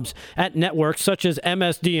jobs at networks such as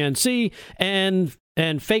MSDNC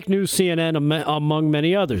and fake news CNN, among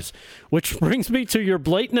many others. Which brings me to your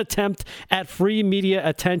blatant attempt at free media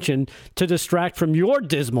attention to distract from your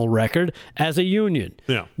dismal record as a union.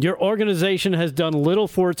 Yeah. Your organization has done little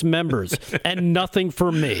for its members and nothing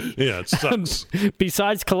for me. Yeah, it sucks.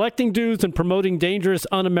 Besides collecting dues and promoting dangerous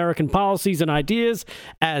un-American policies and ideas,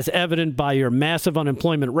 as evident by your massive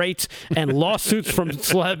unemployment rates and lawsuits from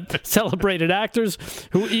celebrated actors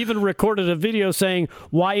who even recorded a video saying,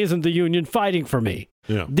 "Why isn't the union fighting for me?"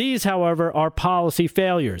 Yeah. These, however, are policy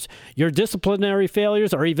failures. Your disciplinary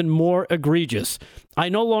failures are even more egregious. I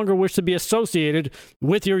no longer wish to be associated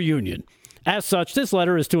with your union. As such, this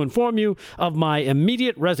letter is to inform you of my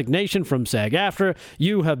immediate resignation from SAG-AFTRA.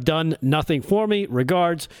 You have done nothing for me.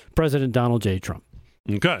 Regards, President Donald J. Trump.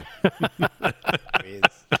 Okay.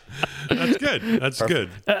 That's good. That's good.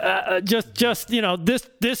 Just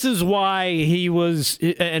this is why he was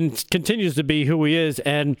and continues to be who he is,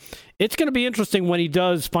 and it's going to be interesting when he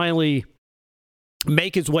does finally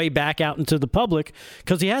make his way back out into the public,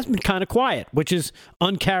 because he has been kind of quiet, which is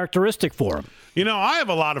uncharacteristic for him. I have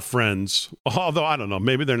a lot of friends, although I don't know,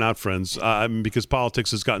 maybe they're not friends because politics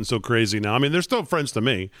has gotten so crazy now. I mean, they're still friends to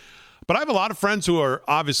me. But I have a lot of friends who are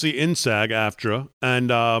obviously in SAG-AFTRA,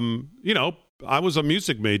 and, I was a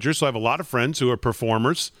music major, so I have a lot of friends who are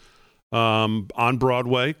performers on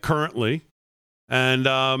Broadway currently. And,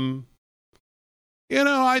 I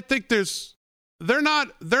think they're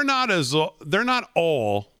not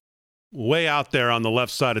all way out there on the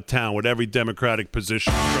left side of town with every Democratic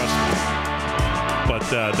position, trust me.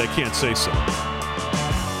 But they can't say so.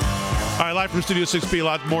 All right, live from Studio 6B, a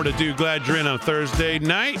lot more to do. Glad you're in on Thursday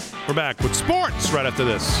night. We're back with sports right after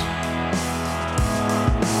this.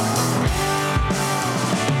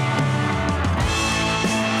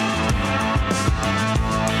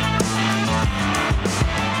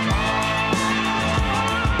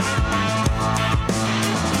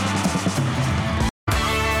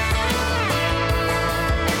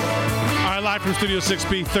 Live from Studio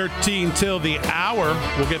 6B, 13 till the hour.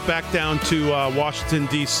 We'll get back down to Washington,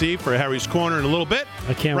 D.C. for Harry's Corner in a little bit.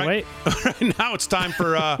 I can't wait. Right now it's time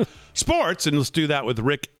for sports, and let's do that with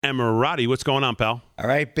Rick Emirati. What's going on, pal? All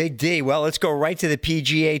right, Big D. Well, let's go right to the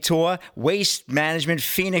PGA Tour. Waste Management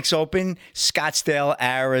Phoenix Open, Scottsdale,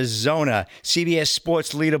 Arizona. CBS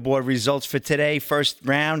Sports leaderboard results for today. First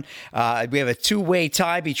round, we have a two-way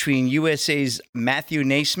tie between USA's Matthew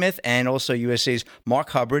Naismith and also USA's Mark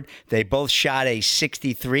Hubbard. They both shot a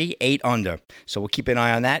 63, 8 under. So we'll keep an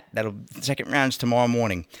eye on that. Second round's tomorrow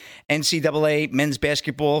morning. NCAA men's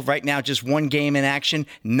basketball, right now just one game in action.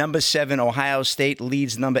 Number 7, Ohio State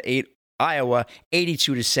leads number 8, Iowa,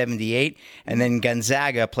 82-78. And then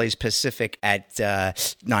Gonzaga plays Pacific at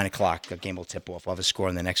 9 o'clock. The game will tip off. We'll have a score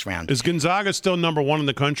in the next round. Is Gonzaga still number 1 in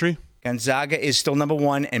the country? Gonzaga is still number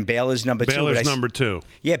 1, and Baylor's number 2. Baylor's number 2.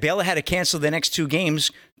 Yeah, Baylor had to cancel the next 2 games,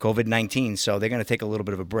 COVID-19, so they're going to take a little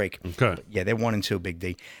bit of a break. Okay. But yeah, they're 1 and 2, Big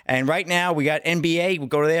D. And right now, we got NBA. We'll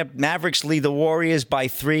go to there. Mavericks lead the Warriors by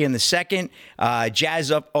 3 in the second. Jazz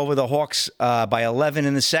up over the Hawks by 11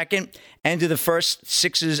 in the second. End of the first,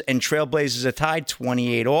 Sixers and Trailblazers are tied,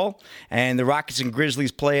 28 all. And the Rockets and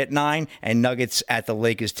Grizzlies play at 9, and Nuggets at the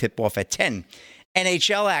Lakers tip off at 10.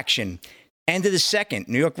 NHL action. End of the second,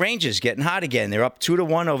 New York Rangers getting hot again. They're up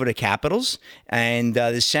 2-1 over the Capitals. And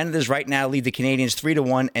the Senators right now lead the Canadiens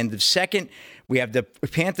 3-1. End of second. We have the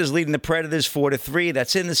Panthers leading the Predators 4-3.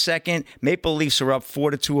 That's in the second. Maple Leafs are up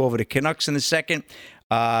 4-2 over the Canucks in the second.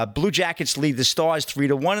 Blue Jackets lead the Stars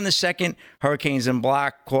 3-1 in the second. Hurricanes and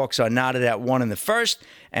Blackhawks are knotted at 1 in the first.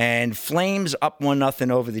 And Flames up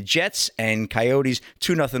 1-0 over the Jets. And Coyotes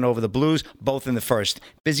 2-0 over the Blues, both in the first.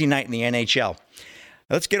 Busy night in the NHL.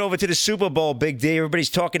 Let's get over to the Super Bowl, Big D. Everybody's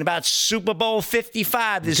talking about Super Bowl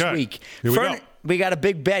 55 this week. Here we go. We got a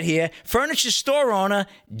big bet here. Furniture store owner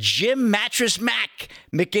Jim Mattress Mac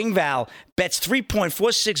McIngval bets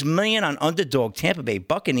 $3.46 million on underdog Tampa Bay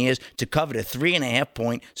Buccaneers to cover the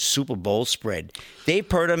 3.5-point Super Bowl spread. Dave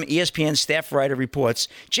Purdom, ESPN staff writer, reports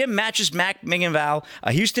Jim Mattress Mac McIngval,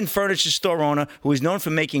 a Houston furniture store owner who is known for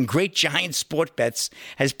making great giant sport bets,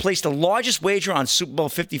 has placed the largest wager on Super Bowl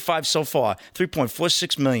 55 so far,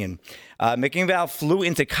 $3.46 million. McIngval flew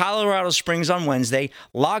into Colorado Springs on Wednesday,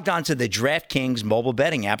 logged onto the DraftKings mobile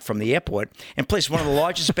betting app from the airport, and placed one of the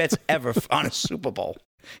largest bets ever on a Super Bowl.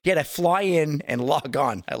 He had to fly in and log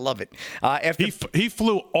on. I love it. He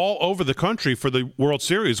flew all over the country for the World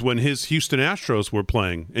Series when his Houston Astros were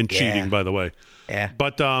playing and cheating, by the way. Yeah.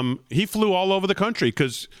 But he flew all over the country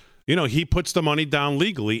because, he puts the money down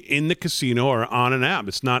legally in the casino or on an app.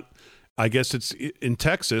 It's not, I guess it's in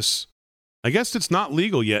Texas. I guess it's not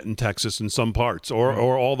legal yet in Texas in some parts or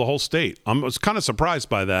all the whole state. I was kind of surprised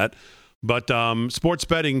by that. But sports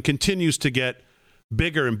betting continues to get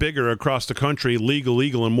bigger and bigger across the country,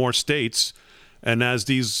 legal in more states. And as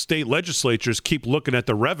these state legislatures keep looking at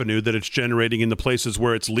the revenue that it's generating in the places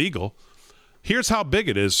where it's legal, here's how big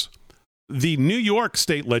it is. The New York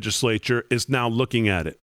state legislature is now looking at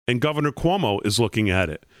it, and Governor Cuomo is looking at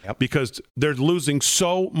it because they're losing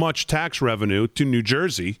so much tax revenue to New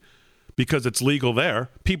Jersey because it's legal there.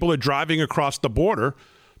 People are driving across the border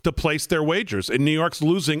to place their wagers, and New York's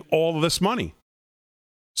losing all of this money.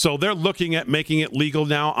 So they're looking at making it legal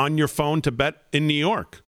now on your phone to bet in New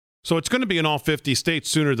York. So it's going to be in all 50 states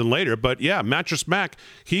sooner than later. But yeah, Mattress Mac,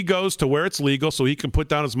 he goes to where it's legal so he can put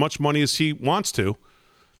down as much money as he wants to.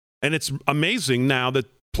 And it's amazing now that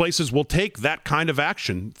places will take that kind of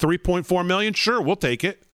action. $3.4 million, sure, we'll take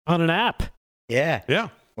it. On an app. Yeah. Yeah.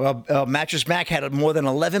 Well, Mattress Mac had more than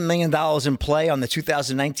 $11 million in play on the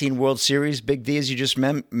 2019 World Series, Big D, as you just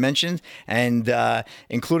mentioned, and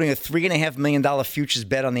including a $3.5 million futures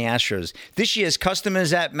bet on the Astros. This year's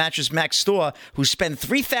customers at Mattress Mac's store who spend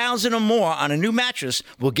 $3,000 or more on a new mattress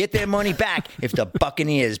will get their money back if the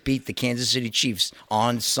Buccaneers beat the Kansas City Chiefs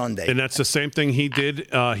on Sunday. And that's the same thing he did.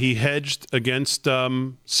 He hedged against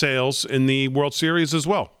sales in the World Series as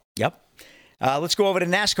well. Yep. Let's go over to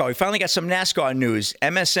NASCAR. We finally got some NASCAR news.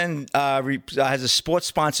 MSN has a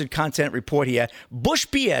sports-sponsored content report here. Busch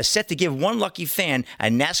Beer is set to give one lucky fan a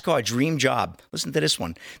NASCAR dream job. Listen to this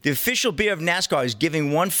one. The official beer of NASCAR is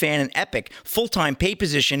giving one fan an epic full-time paid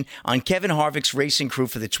position on Kevin Harvick's racing crew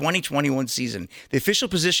for the 2021 season. The official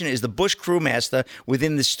position is the Busch Crewmaster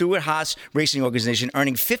within the Stewart-Haas Racing Organization,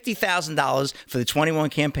 earning $50,000 for the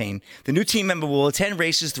 21 campaign. The new team member will attend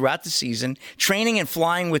races throughout the season, training and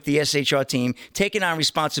flying with the SHR team, taking on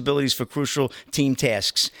responsibilities for crucial team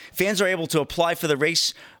tasks. Fans are able to apply for the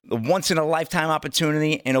race, a once-in-a-lifetime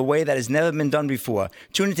opportunity in a way that has never been done before.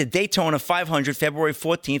 Tune into Daytona 500 February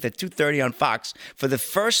 14th at 2:30 on Fox for the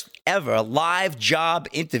first ever live job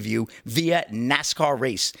interview via NASCAR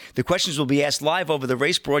Race. The questions will be asked live over the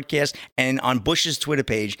race broadcast and on Busch's Twitter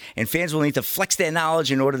page, and fans will need to flex their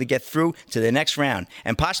knowledge in order to get through to the next round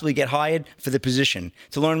and possibly get hired for the position.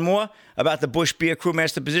 To learn more about the Busch Beer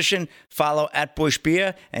Crewmaster position, follow at Busch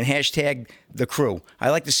Beer and hashtag the crew. I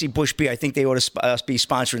like to see Busch Beer. I think they ought to be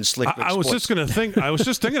sponsoring Slick Rick I was Sports. just going to think. I was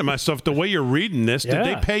just thinking to myself, the way you're reading this, did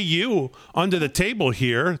they pay you under the table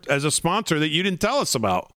here as a sponsor that you didn't tell us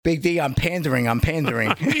about? Big D, I'm pandering.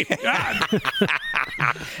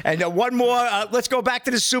 And one more. Let's go back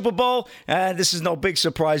to the Super Bowl. This is no big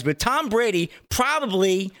surprise, but Tom Brady,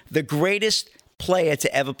 probably the greatest player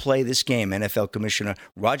to ever play this game, NFL Commissioner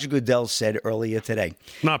Roger Goodell said earlier today.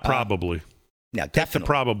 Not probably. No, Take the definitely.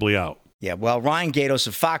 probably out. Yeah, well, Ryan Gatos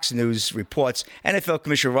of Fox News reports NFL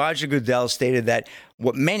Commissioner Roger Goodell stated that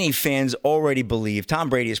what many fans already believe, Tom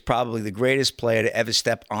Brady is probably the greatest player to ever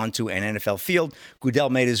step onto an NFL field.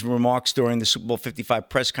 Goodell made his remarks during the Super Bowl 55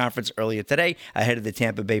 press conference earlier today ahead of the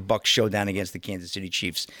Tampa Bay Bucs showdown against the Kansas City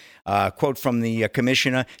Chiefs. Quote from the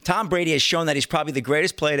commissioner, Tom Brady has shown that he's probably the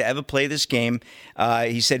greatest player to ever play this game,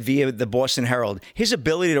 he said via the Boston Herald. His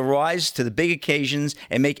ability to rise to the big occasions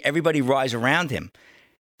and make everybody rise around him.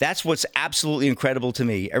 That's what's absolutely incredible to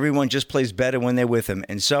me. Everyone just plays better when they're with him.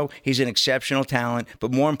 And so he's an exceptional talent,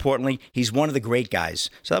 but more importantly, he's one of the great guys.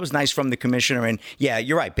 So that was nice from the commissioner. And yeah,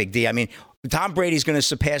 you're right, Big D. I mean, Tom Brady's going to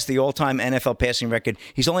surpass the all-time NFL passing record.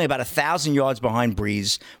 He's only about 1,000 yards behind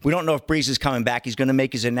Breeze. We don't know if Breeze is coming back. He's going to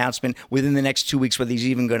make his announcement within the next 2 weeks whether he's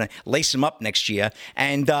even going to lace him up next year.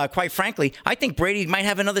 And quite frankly, I think Brady might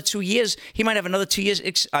have another 2 years. He might have another 2 years.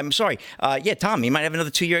 Tom, he might have another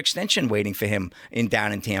 2-year extension waiting for him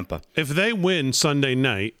down in Tampa. If they win Sunday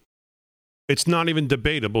night, It's not even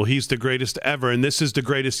debatable. He's the greatest ever, and this is the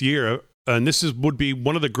greatest year. And this would be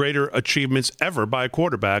one of the greater achievements ever by a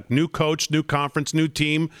quarterback. New coach, new conference, new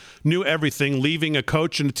team, new everything, leaving a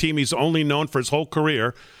coach and a team he's only known for his whole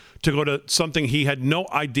career to go to something he had no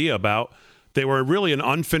idea about. They were really an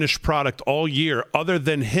unfinished product all year other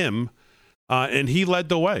than him, and he led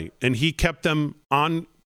the way. And he kept them on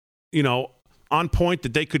point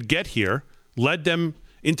that they could get here, led them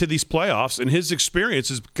into these playoffs, and his experience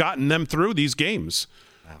has gotten them through these games.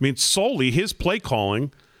 Wow. I mean, solely his play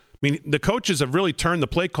calling. I mean, the coaches have really turned the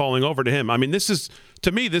play calling over to him. I mean, this is,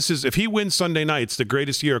 if he wins Sunday night, it's the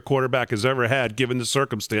greatest year a quarterback has ever had, given the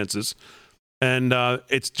circumstances. And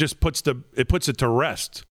it just puts it to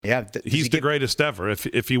rest. Yeah, he's the greatest ever. If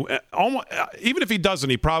he even if he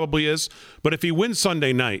doesn't, he probably is. But if he wins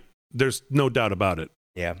Sunday night, there's no doubt about it.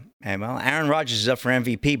 Yeah, and well, Aaron Rodgers is up for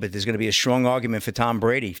MVP, but there's going to be a strong argument for Tom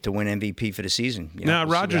Brady to win MVP for the season.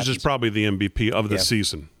 Rodgers is probably the MVP of the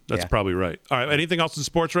season. That's probably right. All right, anything else in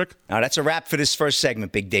sports, Rick? No, that's a wrap for this first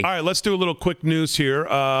segment, Big D. All right, let's do a little quick news here.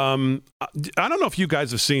 I don't know if you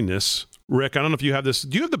guys have seen this, Rick. I don't know if you have this.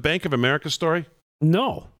 Do you have the Bank of America story?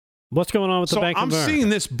 No. What's going on with the Bank of America? I'm seeing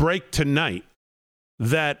this break tonight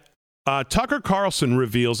that Tucker Carlson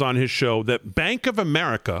reveals on his show that Bank of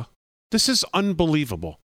America, this is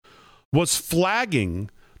unbelievable, was flagging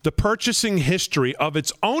the purchasing history of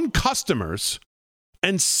its own customers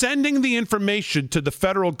and sending the information to the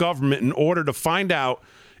federal government in order to find out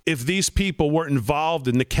if these people were involved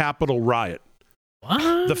in the Capitol riot.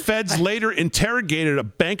 What? The feds later interrogated a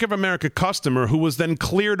Bank of America customer who was then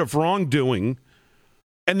cleared of wrongdoing.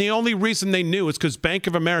 And the only reason they knew is because Bank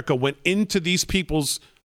of America went into these people's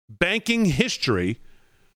banking history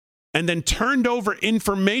and then turned over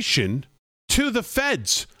information to the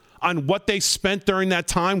feds on what they spent during that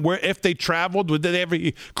time, where if they traveled, did they have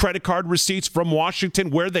any credit card receipts from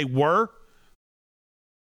Washington, where they were.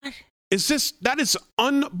 That is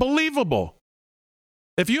unbelievable.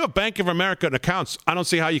 If you have Bank of America accounts, I don't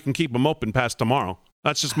see how you can keep them open past tomorrow.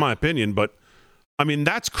 That's just my opinion, but I mean,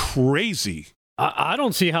 that's crazy. I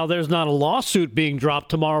don't see how there's not a lawsuit being dropped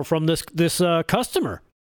tomorrow from this customer.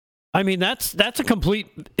 I mean, that's a complete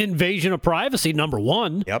invasion of privacy, number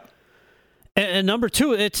one. Yep. And number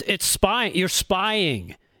two, it's spying. You're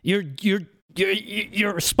spying.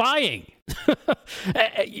 You're spying.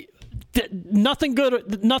 Nothing good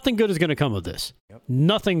is going to come of this. Yep.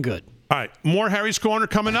 Nothing good. All right, more Harry's Corner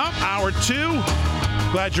coming up. Hour 2.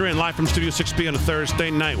 Glad you're in. Live from Studio 6B on a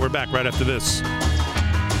Thursday night. We're back right after this.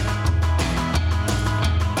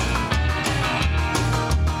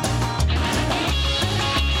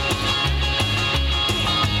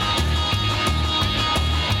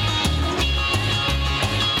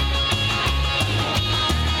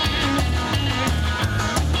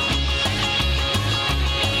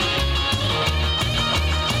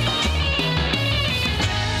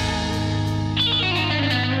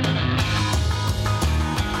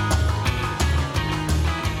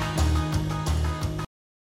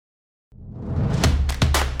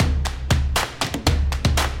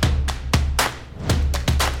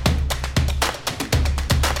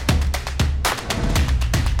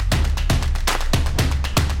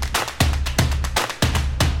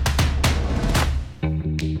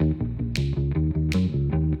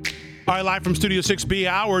 Live from Studio 6B,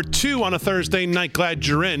 Hour 2 on a Thursday night. Glad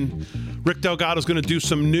you're in. Rick Delgado's going to do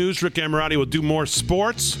some news. Rick Amorati will do more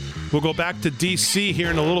sports. We'll go back to D.C.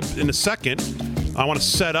 here in a second. I want to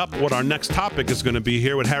set up what our next topic is going to be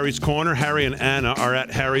here with Harry's Corner. Harry and Anna are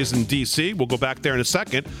at Harry's in D.C. We'll go back there in a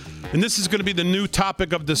second. And this is going to be the new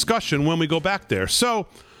topic of discussion when we go back there. So,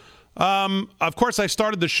 of course, I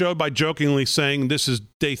started the show by jokingly saying this is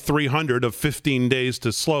day 300 of 15 days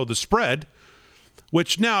to slow the spread.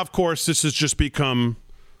 Which now, of course, this has just become,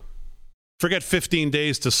 forget 15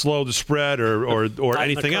 days to slow the spread or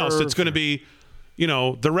anything else. It's going to be,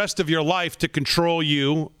 the rest of your life to control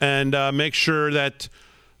you and make sure that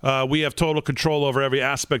we have total control over every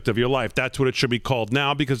aspect of your life. That's what it should be called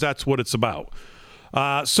now, because that's what it's about.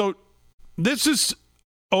 So this is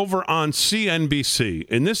over on CNBC,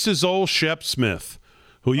 and this is old Shep Smith,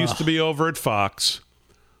 who used to be over at Fox,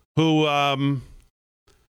 who...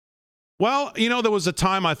 Well, there was a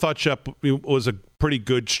time I thought Shep was a pretty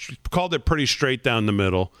good, called it pretty straight down the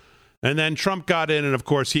middle. And then Trump got in, and of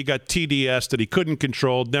course he got TDS that he couldn't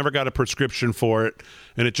control, never got a prescription for it,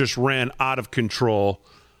 and it just ran out of control.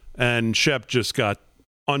 And Shep just got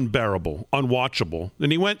unbearable, unwatchable.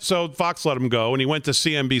 And so Fox let him go, and he went to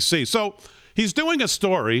CNBC. So he's doing a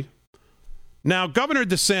story. Now, Governor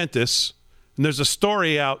DeSantis, and there's a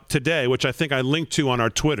story out today, which I think I linked to on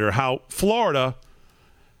our Twitter, how Florida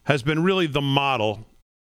has been really the model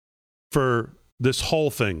for this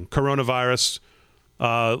whole thing, coronavirus.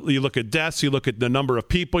 You look at deaths, you look at the number of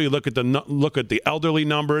people, you look at the elderly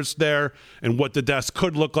numbers there, and what the deaths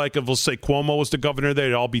could look like if, we'll say, Cuomo was the governor there,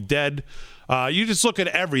 they'd all be dead. You just look at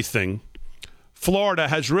everything. Florida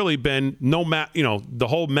has really been the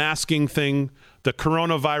whole masking thing, the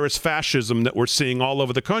coronavirus fascism that we're seeing all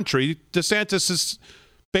over the country. DeSantis has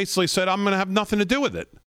basically said, I'm going to have nothing to do with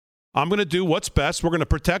it. I'm going to do what's best. We're going to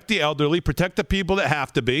protect the elderly, protect the people that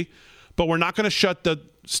have to be, but we're not going to shut the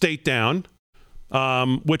state down.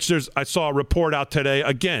 I saw a report out today.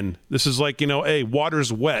 Again, this is like, hey,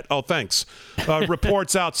 water's wet. Oh, thanks.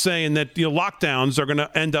 Reports out saying that lockdowns are going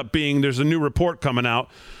to end up being, there's a new report coming out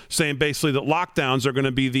saying basically that lockdowns are going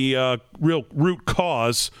to be the real root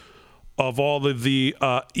cause of all of the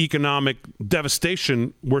economic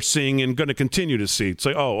devastation we're seeing and going to continue to see. It's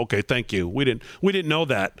like, oh, okay, thank you. We didn't know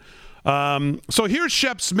that. So here's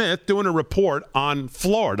Shep Smith doing a report on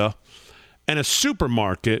Florida and a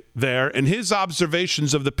supermarket there and his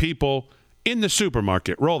observations of the people in the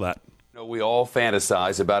supermarket. Roll that. We all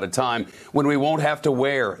fantasize about a time when we won't have to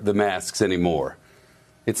wear the masks anymore.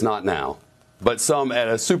 It's not now. But some at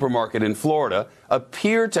a supermarket in Florida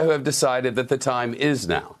appear to have decided that the time is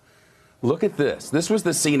now. Look at this. This was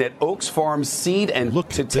the scene at Oaks Farm Seed and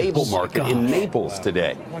Table Market in Naples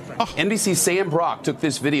today. NBC's Sam Brock took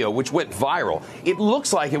this video, which went viral. It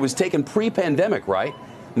looks like it was taken pre-pandemic, right?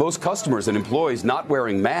 Most customers and employees not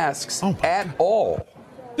wearing masks at all.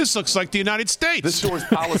 This looks like the United States. The store's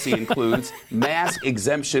policy includes mask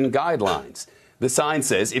exemption guidelines. The sign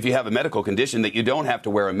says if you have a medical condition that you don't have to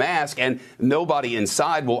wear a mask, and nobody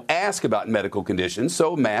inside will ask about medical conditions,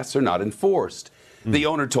 so masks are not enforced. The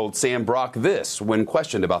owner told Sam Brock this when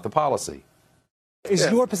questioned about the policy.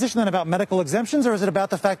 Is your position then about medical exemptions, or is it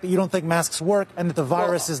about the fact that you don't think masks work and that the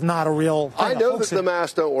virus is not a real thing? I know that the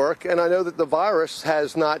masks don't work, and I know that the virus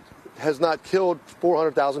has not killed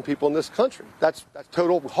 400,000 people in this country. That's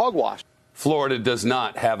total hogwash. Florida does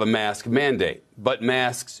not have a mask mandate, but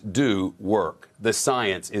masks do work. The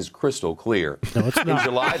science is crystal clear. No, it's not. In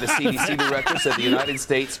July, the CDC director said the United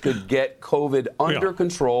States could get COVID under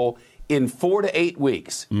control in 4 to 8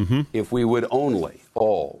 weeks if we would only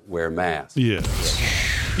all wear masks.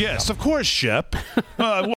 Yes, of course, Shep.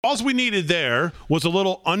 All we needed there was a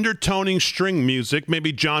little undertoning string music,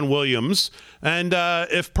 maybe John Williams. And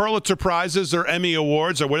if Pulitzer Prizes or Emmy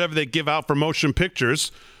Awards or whatever they give out for motion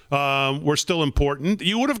pictures were still important,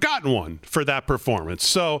 you would have gotten one for that performance.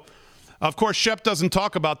 So, of course, Shep doesn't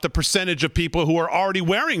talk about the percentage of people who are already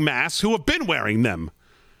wearing masks who have been wearing them.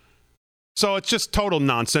 So it's just total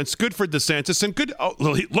nonsense. Good for DeSantis and good. Oh,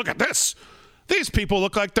 look at this. These people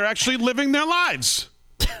look like they're actually living their lives.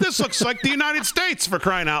 This looks like the United States, for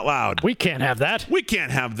crying out loud. We can't have that. We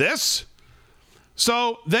can't have this.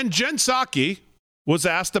 So then Jen Psaki was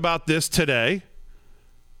asked about this today.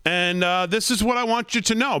 And this is what I want you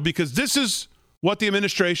to know, because this is what the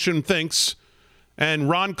administration thinks. And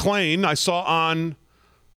Ron Klain, I saw on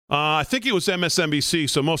I think it was MSNBC,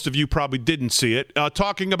 so most of you probably didn't see it,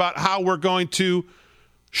 talking about how we're going to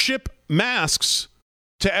ship masks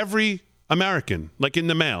to every American, like in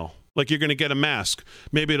the mail. Like you're going to get a mask.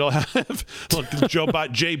 Maybe it'll have Joe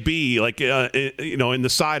Biden, JB, like in the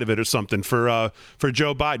side of it or something for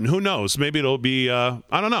Joe Biden. Who knows? Maybe it'll be I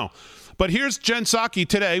don't know. But here's Jen Psaki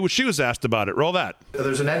today, which she was asked about it. Roll that.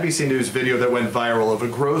 There's an NBC News video that went viral of a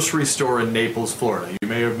grocery store in Naples, Florida. You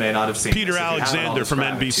may or may not have seen Peter Alexander from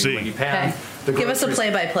NBC. When you pan Give us a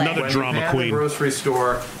play-by-play. Another drama queen. The grocery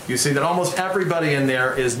store, you see that almost everybody in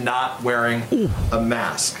there is not wearing a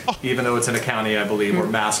mask, even though it's in a county, I believe, where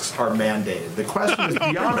masks are mandated. The question is,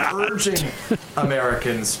 beyond urging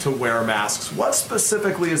Americans to wear masks, what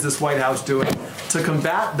specifically is this White House doing to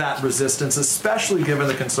combat that resistance, especially given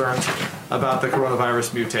the concerns about the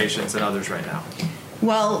coronavirus mutations and others right now?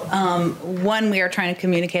 Well, one, we are trying to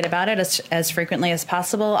communicate about it as frequently as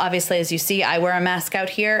possible. Obviously, as you see, I wear a mask out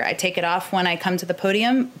here. I take it off when I come to the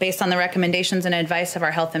podium based on the recommendations and advice of our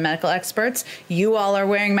health and medical experts. You all are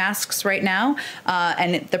wearing masks right now,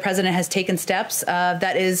 and the president has taken steps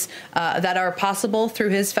that are possible through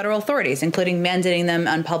his federal authorities, including mandating them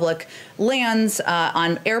on public lands,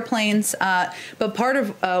 on airplanes. But part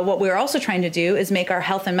of what we're also trying to do is make our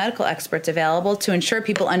health and medical experts available to ensure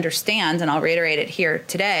people understand, and I'll reiterate it here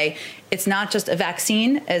today, it's not just a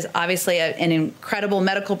vaccine, is obviously an incredible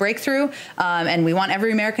medical breakthrough, and we want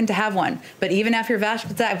every American to have one. But even after you're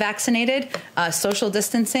vaccinated, social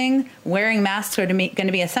distancing, wearing masks are going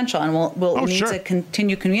to be essential, and we'll need to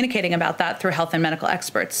continue communicating about that through health and medical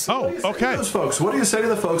experts. Oh, okay. Those folks, what do you say to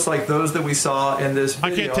the folks like those that we saw in this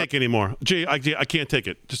video? I can't take it anymore. Gee, I can't take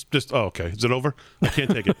it. Just. Oh, okay. Is it over? I can't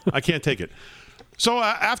take it. I can't take it. So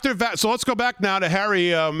so let's go back now to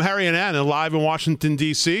Harry and Anna live in Washington,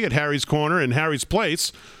 D.C. at Harry's Corner and Harry's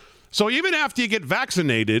Place. So even after you get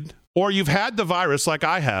vaccinated or you've had the virus like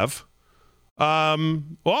I have,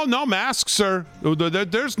 no masks are.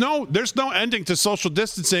 There's no ending to social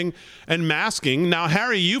distancing and masking. Now,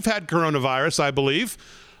 Harry, you've had coronavirus, I believe.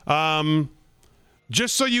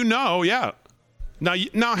 Just so you know, yeah.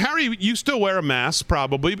 Now, Harry, you still wear a mask,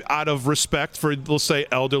 probably out of respect for, let's say,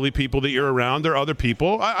 elderly people that you're around or other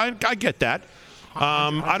people. I get that.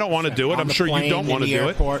 I don't want to do it. I'm sure you don't want to do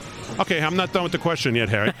it. Okay, I'm not done with the question yet,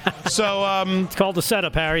 Harry. So it's called the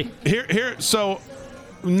setup, Harry. So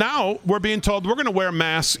now we're being told we're going to wear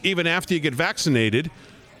masks even after you get vaccinated.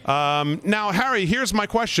 Now, Harry, here's my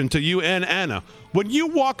question to you and Anna. When you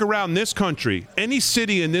walk around this country, any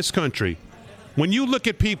city in this country, when you look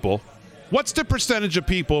at people, what's the percentage of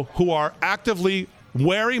people who are actively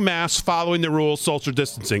wearing masks, following the rules, social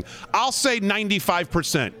distancing? I'll say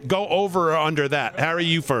 95%. Go over or under that. Harry,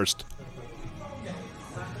 you first.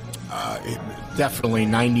 Definitely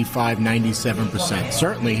 95, 97%.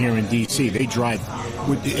 Certainly here in D.C., they drive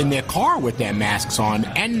in their car with their masks on,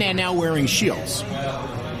 and they're now wearing shields.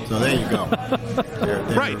 So there you go.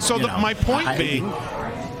 Right. So my point being,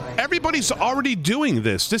 everybody's already doing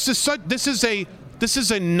this. This is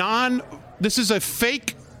a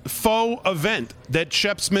fake faux event that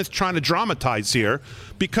Shep Smith's trying to dramatize here,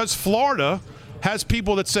 because Florida has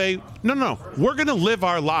people that say, no, we're going to live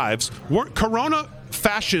our lives. Corona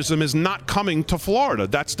fascism is not coming to Florida.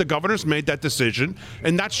 That's the governor's made that decision,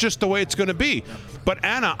 and that's just the way it's going to be. But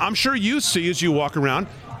Anna, I'm sure you see as you walk around,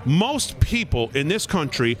 most people in this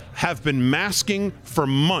country have been masking for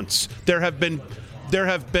months. There have been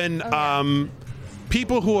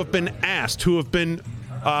people who have been asked, who have been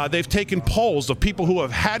they've taken polls of people who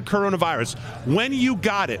have had coronavirus. When you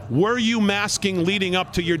got it, were you masking leading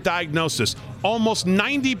up to your diagnosis? Almost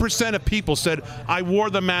 90% of people said, I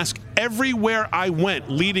wore the mask everywhere I went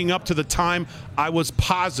leading up to the time I was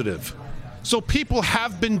positive. So people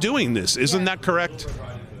have been doing this. Isn't that correct?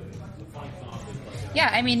 Yeah,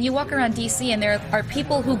 I mean, you walk around D.C. and there are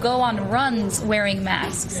people who go on runs wearing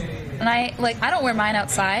masks. And I don't wear mine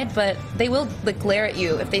outside, but they will glare at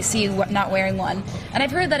you if they see you not wearing one. And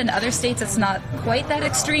I've heard that in other states it's not quite that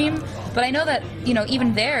extreme, but I know that,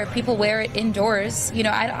 even there, people wear it indoors.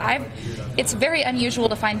 It's very unusual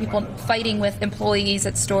to find people fighting with employees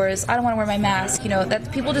at stores. I don't want to wear my mask.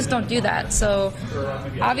 That people just don't do that. So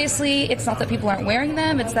obviously, it's not that people aren't wearing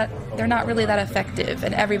them; it's that they're not really that effective,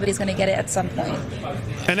 and everybody's going to get it at some point.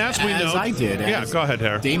 And as we know, I did. Yeah, go ahead,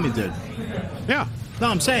 Harry. Damon did. Yeah. No,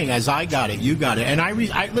 I'm saying as I got it, you got it. And I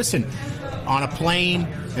listen, on a plane,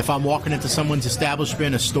 if I'm walking into someone's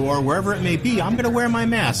establishment, a store, wherever it may be, I'm going to wear my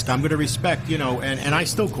mask. I'm going to respect, and I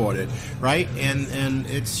still caught it, right? And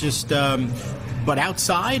it's just, but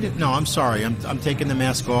outside, no, I'm sorry. I'm taking the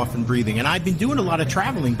mask off and breathing. And I've been doing a lot of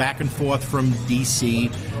traveling back and forth from D.C.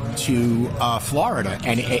 to Florida.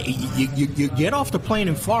 And you get off the plane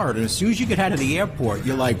in Florida, and as soon as you get out of the airport,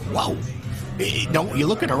 you're like, whoa. You're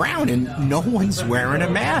looking around and no one's wearing a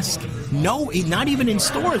mask. No, not even in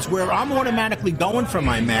stores where I'm automatically going for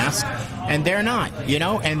my mask, and they're not.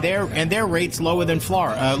 And their rates lower than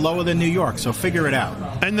Florida, lower than New York. So figure it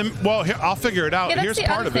out. And here, I'll figure it out. Yeah, Here's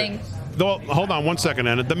part of it. Though, hold on one second,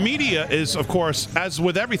 Anna. The media is, of course, as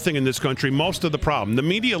with everything in this country, most of the problem. The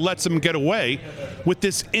media lets them get away with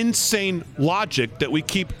this insane logic that we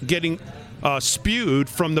keep getting spewed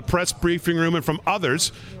from the press briefing room and from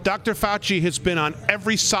others. Dr. Fauci has been on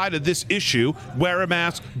every side of this issue. Wear a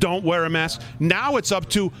mask, don't wear a mask. Now it's up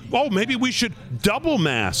to, maybe we should double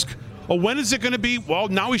mask. Well, when is it going to be? Well,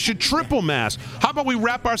 now we should triple mask. How about we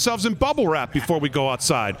wrap ourselves in bubble wrap before we go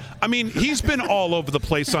outside? I mean, he's been all over the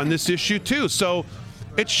place on this issue, too. So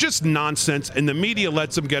it's just nonsense, and the media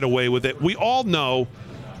lets him get away with it. We all know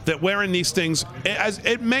that wearing these things,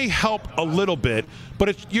 it may help a little bit,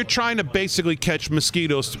 but you're trying to basically catch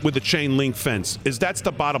mosquitoes with a chain link fence. That's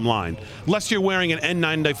the bottom line. Unless you're wearing an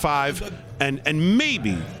N95, and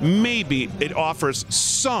maybe it offers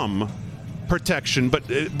some protection, but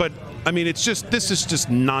I mean, this is just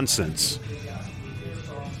nonsense.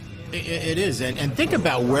 It is, and think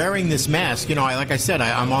about wearing this mask. Like I said,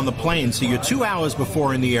 I'm on the plane, so you're 2 hours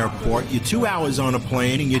before in the airport, you're 2 hours on a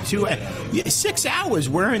plane, and you're 6 hours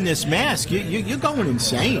wearing this mask. You're going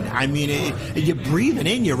insane. I mean, you're breathing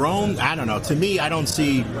in your own. I don't know. To me, I don't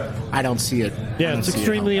see it. Yeah, it's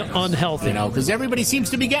extremely unhealthy. Because everybody seems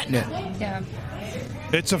to be getting it. Yeah.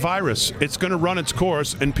 It's a virus. It's going to run its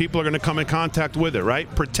course, and people are going to come in contact with it, right?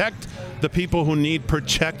 Protect the people who need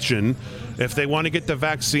protection. If they want to get the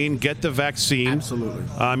vaccine, get the vaccine. Absolutely.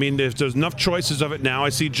 I mean, there's enough choices of it now. I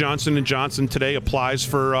see Johnson & Johnson today applies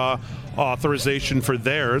for authorization for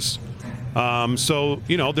theirs. So,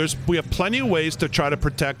 we have plenty of ways to try to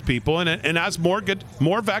protect people. And as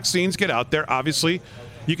more vaccines get out there, obviously,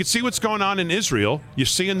 you can see what's going on in Israel. You're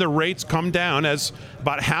seeing the rates come down as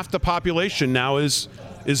about half the population now is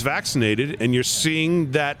vaccinated. And you're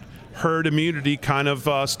seeing that herd immunity kind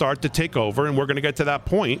of start to take over. And we're going to get to that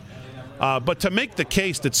point. But to make the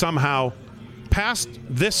case that somehow past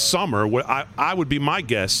this summer, I would be my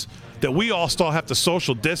guess that we all still have to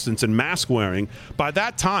social distance and mask wearing, by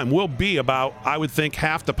that time we'll be about, I would think,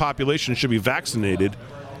 half the population should be vaccinated.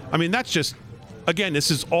 I mean, that's just, again, this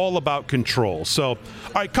is all about control. So, all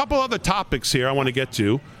right, a couple other topics here I want to get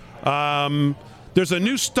to. There's a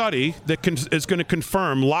new study that is going to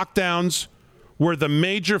confirm lockdowns were the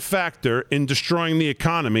major factor in destroying the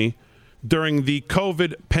economy during the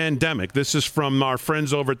COVID pandemic. This is from our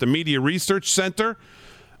friends over at the Media Research Center.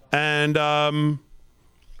 And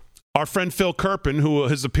our friend Phil Kerpen, who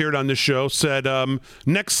has appeared on this show, said,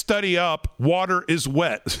 next study up, water is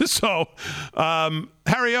wet. So,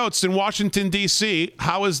 Harry Oates in Washington, D.C.,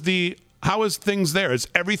 how is things there? Is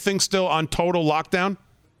everything still on total lockdown?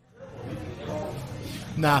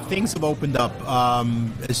 Nah, things have opened up.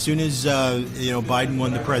 As soon as Biden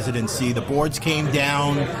won the presidency, the boards came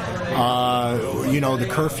down. The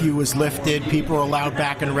curfew was lifted. People are allowed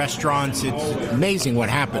back in restaurants. It's amazing what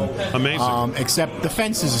happened. Amazing. Except the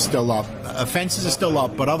fences are still up. Fences are still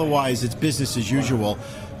up, but otherwise it's business as usual.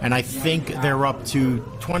 And I think they're up to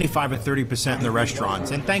 25 or 30% in the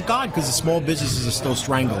restaurants. And thank God, because the small businesses are still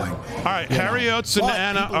strangling. All right, Harry Oates and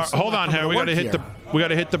Anna. Hold on, Harry. We got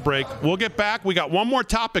to hit the break. We'll get back. We got one more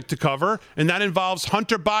topic to cover, and that involves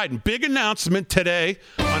Hunter Biden. Big announcement today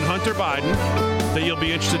on Hunter Biden that you'll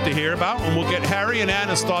be interested to hear about, and we'll get Harry and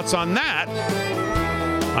Anna's thoughts on that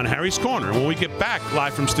on Harry's Corner when we get back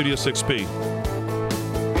live from Studio 6B.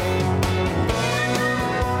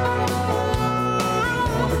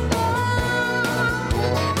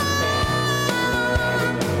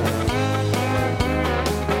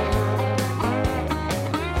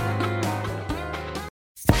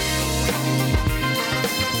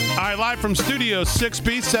 Live from Studio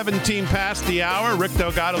 6B, 17 past the hour. Rick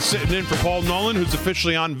Delgado sitting in for Paul Nolan, who's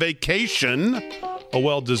officially on vacation. A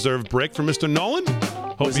well-deserved break for Mr. Nolan.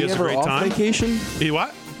 Hope he has a great time. Vacation? He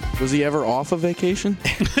what? Was he ever off of vacation?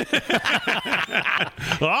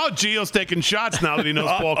 Oh, Gio's taking shots now that he knows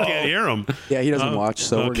Paul can't hear him. Yeah, he doesn't watch,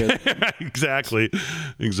 so we're good. Exactly.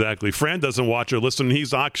 Fran doesn't watch or listen.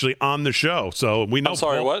 He's actually on the show, so we know. I'm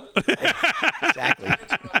sorry, Paul. what? Exactly.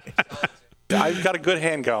 I've got a good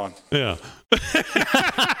hand going. Yeah.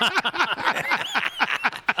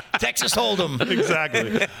 Texas Hold'em.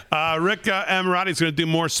 Exactly. Rick Emirati is going to do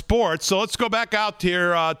more sports. So let's go back out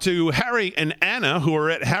here to Harry and Anna, who are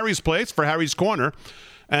at Harry's place for Harry's Corner.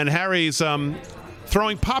 And Harry's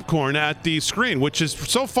throwing popcorn at the screen, which is,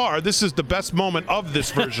 so far, this is the best moment of this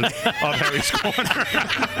version of Harry's Corner.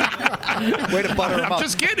 Way to butter him up. I'm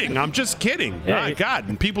just kidding. Yeah, My God.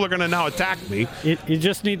 And people are going to now attack me. You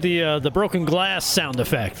just need the broken glass sound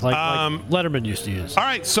effect, like Letterman used to use. All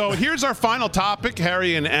right, so here's our final topic,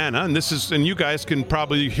 Harry and Anna, and you guys can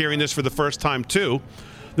probably be hearing this for the first time too.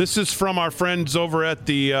 This is from our friends over at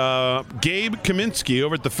the Gabe Kaminsky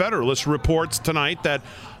over at the Federalist reports tonight that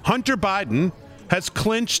Hunter Biden has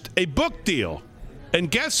clinched a book deal,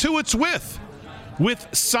 and guess who it's with? With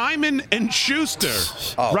Simon & Schuster.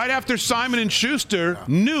 Oh. Right after Simon & Schuster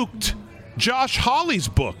nuked Josh Hawley's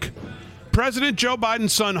book. President Joe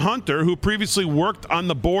Biden's son Hunter, who previously worked on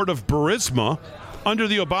the board of Burisma under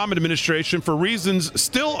the Obama administration for reasons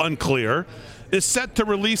still unclear, is set to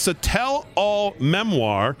release a tell-all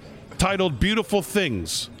memoir titled Beautiful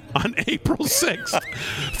Things on April 6th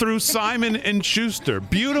through Simon & Schuster.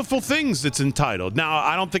 Beautiful Things, it's entitled. Now,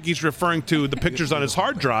 I don't think he's referring to the pictures on his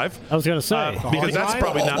hard drive. I was going to say. Because that's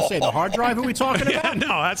probably not. Say the hard drive are we talking about? Yeah,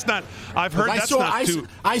 no, that's not. I've heard that's not too.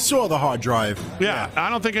 I saw the hard drive. Yeah, I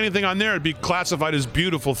don't think anything on there would be classified as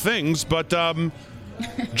beautiful things, but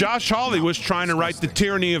Josh Hawley was trying to write The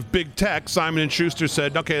Tyranny of Big Tech. Simon & Schuster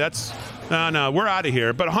said, okay, no, we're out of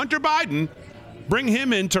here. But Hunter Biden, bring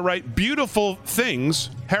him in to write Beautiful Things.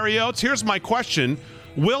 Harry Oates, here's my question.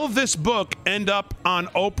 Will this book end up on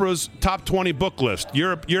Oprah's top 20 book list?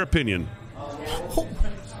 Your opinion?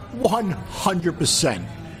 100%.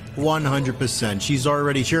 100%. She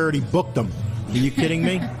already booked them. Are you kidding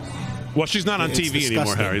me? Well, she's not on TV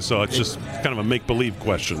anymore, Harry, so it's just kind of a make-believe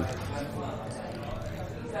question.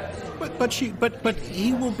 But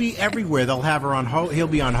he will be everywhere. They'll have her on. He'll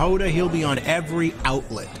be on Hoda. He'll be on every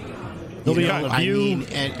outlet. He'll be on The View. I mean,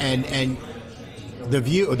 and the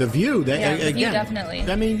view. The View, Again, definitely.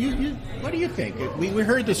 I mean, you what do you think? We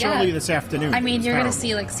heard this earlier this afternoon. I mean, It's you're going to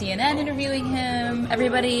terrible. see like CNN interviewing him,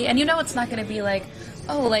 everybody, and it's not going to be like,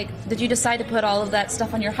 oh, like, did you decide to put all of that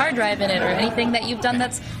stuff on your hard drive in it or anything that you've done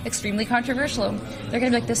that's extremely controversial? They're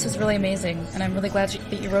going to be like, this was really amazing, and I'm really glad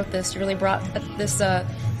that you wrote this. You really brought this.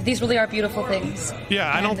 These really are beautiful things.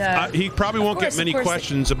 Yeah, I don't. He probably won't get many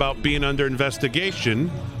questions about being under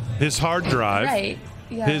investigation. His hard drive. Right.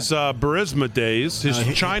 Yeah. His Burisma days, his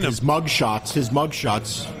China, his mugshots.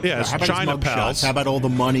 Yeah, his How about China his mugshots? pals. How about all the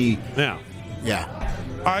money? Yeah.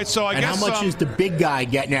 All right, so I and guess how much is the big guy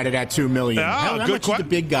getting out of that $2 million? Yeah, how much is the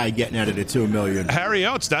big guy getting out of the $2 million? Harry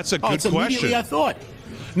Oates, that's a good it's immediately question. I thought.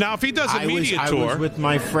 Now, if he does a media I tour, was with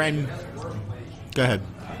my friend. Go ahead.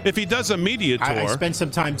 If he does a media tour, I spent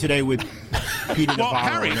some time today with Peter well,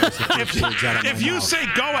 Navarro. Harry, and that's the first words out of my if you mouth. say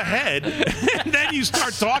go ahead, and then you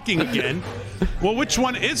start talking again, well, which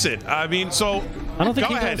one is it? I mean, so I don't think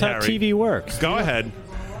go he ahead, knows how Harry. TV works. Go ahead.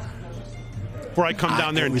 Before I come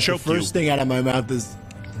down there and choke the first thing out of my mouth is,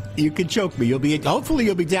 you can choke me. Hopefully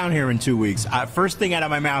you'll be down here in 2 weeks. First thing out of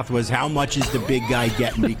my mouth was, how much is the big guy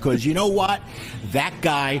getting? Because you know what? That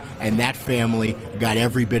guy and that family got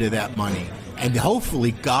every bit of that money. And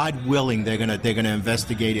hopefully, God willing, they're gonna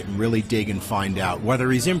investigate it and really dig and find out.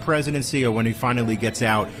 Whether he's in presidency or when he finally gets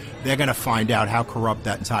out, they're gonna find out how corrupt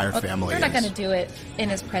that entire family They're is. not going to do it in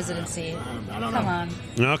his presidency. Come on.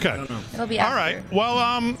 Okay. It'll be All after. right.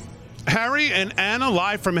 Well, Harry and Anna,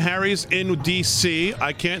 live from Harry's in D.C.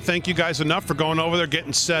 I can't thank you guys enough for going over there,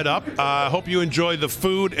 getting set up. I hope you enjoy the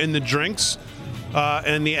food and the drinks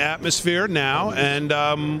and the atmosphere now. And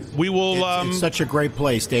we will. It's such a great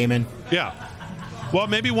place, Damon. Yeah. Well,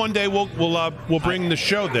 maybe one day we'll bring the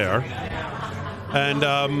show there. And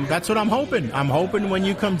that's what I'm hoping. I'm hoping when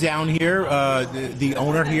you come down here, the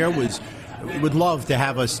owner here would love to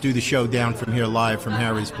have us do the show down from here live from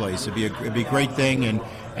Harry's place. It'd be a great thing.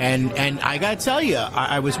 And I got to tell you,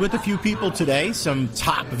 I was with a few people today, some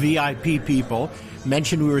top VIP people,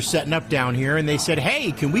 mentioned we were setting up down here, and they said,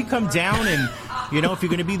 hey, can we come down and, if you're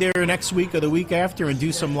going to be there next week or the week after and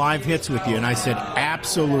do some live hits with you? And I said,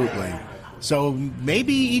 absolutely. So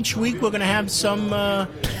maybe each week we're going to have some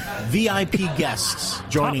VIP guests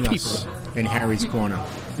joining us in Harry's Corner.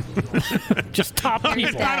 Just top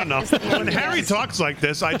people. I don't know. When Harry talks like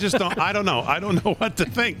this, I don't know. I don't know what to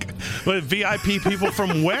think. But VIP people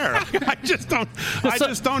from where? I just don't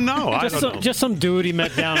know. Just some dude he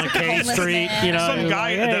met down on K Street. Some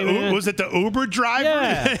guy. Like, hey, was it the Uber driver?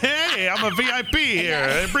 Yeah. Hey, I'm a VIP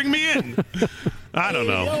here. Bring me in. I don't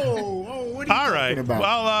know. All right.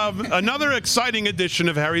 Well, another exciting edition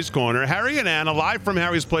of Harry's Corner. Harry and Anna, live from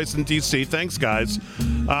Harry's place in D.C. Thanks, guys.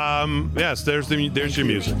 Yes, there's your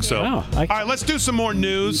music. So, all right, let's do some more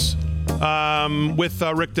news with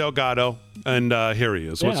Rick Delgado. And here he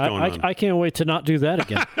is. What's going on? I can't wait to not do that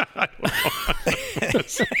again.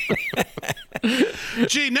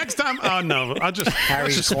 Gee, next time. Oh no, I'll just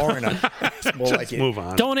Harry's Corner. Just move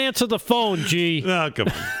on. Don't answer the phone, G. Oh, come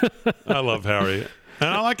on. I love Harry, and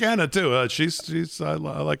I like Anna too. I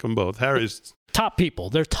like them both. Harry's top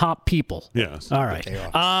people. They're top people. Yes. All right.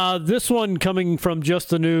 This one coming from Just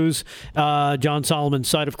the News, John Solomon's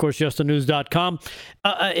site, of course, justthenews.com.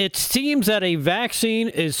 It seems that a vaccine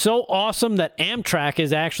is so awesome that Amtrak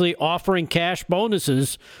is actually offering cash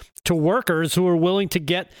bonuses to workers who are willing to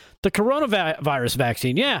get the coronavirus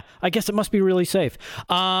vaccine. Yeah, I guess it must be really safe.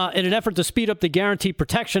 In an effort to speed up the guaranteed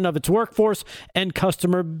protection of its workforce and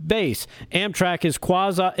customer base, Amtrak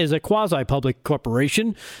is a quasi-public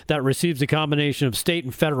corporation that receives a combination of state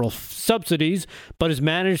and federal subsidies, but is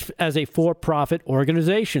managed as a for-profit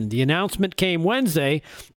organization. The announcement came Wednesday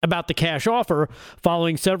about the cash offer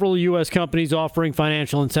following several U.S. companies offering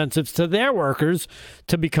financial incentives to their workers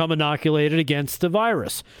to become inoculated against the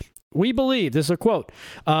virus. We believe, this is a quote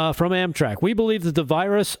from Amtrak, we believe that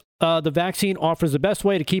the vaccine offers the best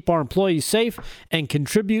way to keep our employees safe and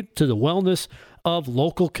contribute to the wellness of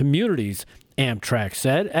local communities, Amtrak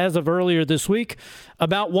said. As of earlier this week,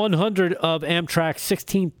 about 100 of Amtrak's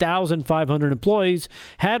 16,500 employees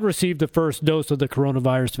had received the first dose of the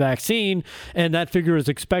coronavirus vaccine, and that figure is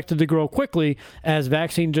expected to grow quickly as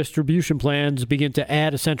vaccine distribution plans begin to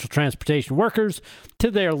add essential transportation workers to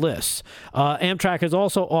their lists. Amtrak is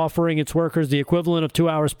also offering its workers the equivalent of 2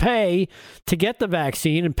 hours pay to get the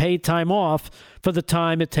vaccine and paid time off for the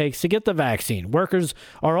time it takes to get the vaccine. Workers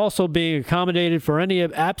are also being accommodated for any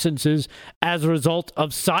absences as a result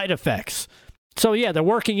of side effects. So, yeah, they're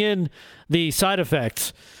working in the side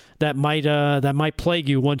effects that might plague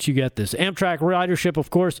you once you get this. Amtrak ridership, of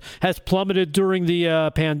course, has plummeted during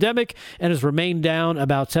the pandemic and has remained down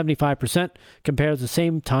about 75% compared to the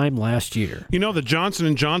same time last year. You know, the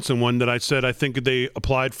Johnson & Johnson one that I said I think they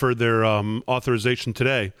applied for their authorization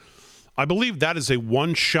today, I believe that is a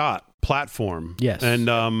one-shot platform. Yes. And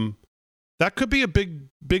that could be a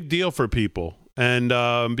big deal for people. And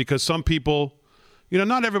because some people,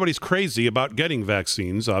 not everybody's crazy about getting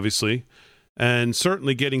vaccines, obviously, and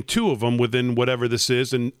certainly getting 2 of them within whatever this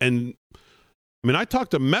is. And I mean, I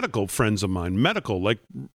talked to medical friends of mine,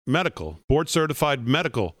 board-certified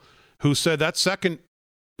medical, who said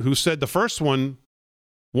the first one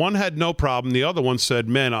had no problem. The other one said,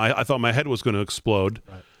 man, I thought my head was going to explode.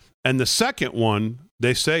 Right. And the second one,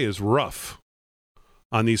 they say, is rough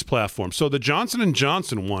on these platforms. So the Johnson &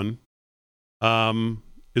 Johnson one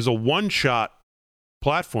is a one-shot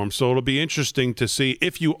platform. So it'll be interesting to see,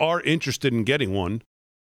 if you are interested in getting one,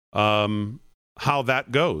 how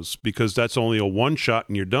that goes, because that's only a one-shot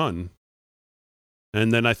and you're done.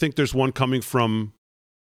 And then I think there's one coming from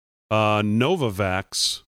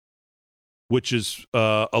Novavax, which is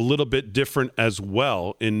a little bit different as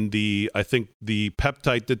well in I think the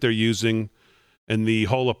peptide that they're using and the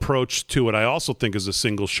whole approach to it, I also think is a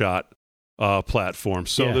single shot platform.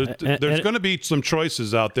 So there's going to be some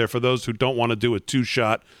choices out there for those who don't want to do a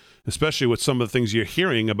 2-shot, especially with some of the things you're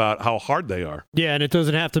hearing about how hard they are. Yeah, and it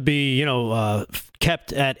doesn't have to be,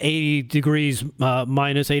 kept at 80 degrees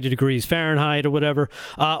minus 80 degrees Fahrenheit or whatever.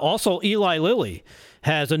 Also, Eli Lilly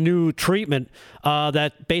has a new treatment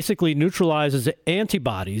that basically neutralizes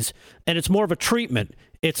antibodies, and it's more of a treatment.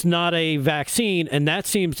 It's not a vaccine, and that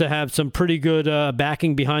seems to have some pretty good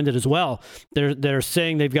backing behind it as well. They're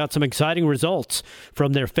saying they've got some exciting results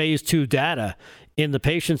from their phase 2 data in the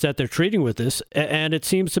patients that they're treating with this, and it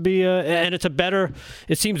seems to be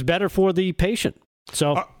it seems better for the patient.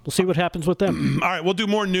 So we'll see what happens with them. All right, we'll do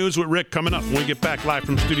more news with Rick coming up when we get back live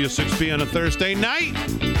from Studio 6B on a Thursday night.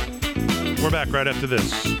 We're back right after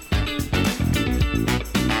this.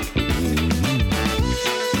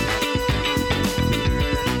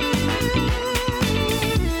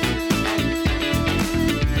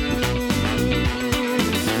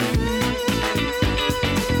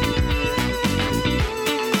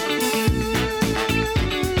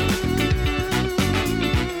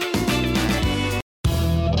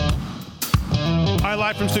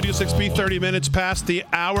 Live from Studio 6B, 30 minutes past the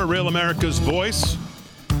hour, Real America's Voice.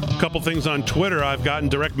 A couple things on Twitter. I've gotten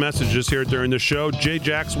direct messages here during the show.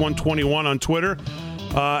 JJax121 on Twitter.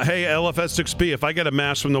 Hey, LFS6B, if I get a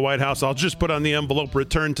mask from the White House, I'll just put on the envelope,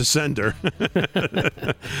 return to sender.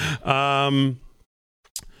 I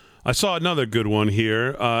saw another good one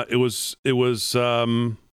here. It was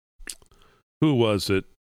who was it?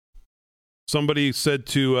 Somebody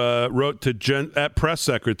said wrote to Jen at press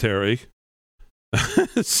secretary,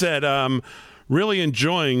 said, really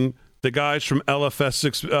enjoying the guys from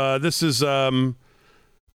LFS6. This is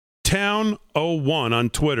Town01 on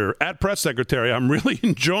Twitter. At press secretary, I'm really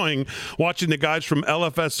enjoying watching the guys from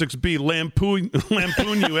LFS6B lampoon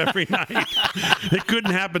you every night. It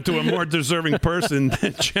couldn't happen to a more deserving person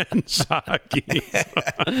than Jen Psaki.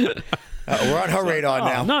 We're on her radar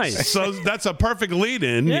now. Nice. So that's a perfect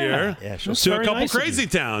lead-in here to a couple crazy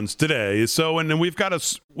towns today. So, and then we've got 2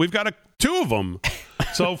 of them.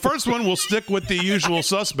 So first one, we'll stick with the usual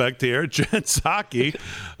suspect here, Jen Psaki.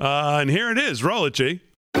 And here it is. Roll it, G.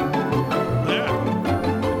 Yeah.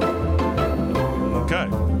 Okay.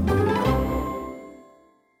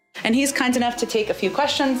 And he's kind enough to take a few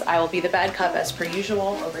questions. I will be the bad cop as per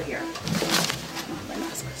usual over here.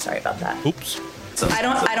 Sorry about that. Oops. I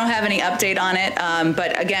don't have any update on it,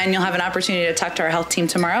 but again, you'll have an opportunity to talk to our health team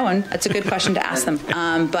tomorrow, and that's a good question to ask them.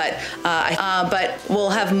 But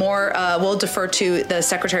we'll have more. We'll defer to the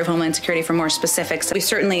Secretary of Homeland Security for more specifics. We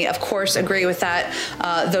certainly, of course, agree with that.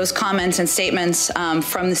 Those comments and statements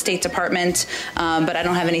from the State Department, but I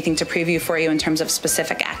don't have anything to preview for you in terms of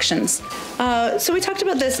specific actions. So we talked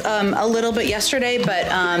about this a little bit yesterday,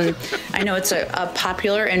 but I know it's a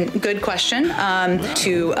popular and good question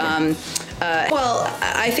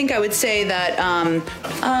I think I would say that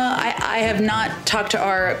I have not talked to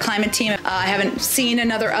our climate team. I haven't seen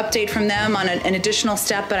another update from them on an additional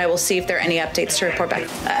step, but I will see if there are any updates to report back.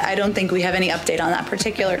 I don't think we have any update on that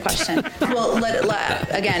particular question. Well,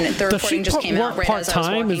 again, the reporting just came out right as I was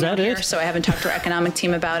walking in here, so I haven't talked to our economic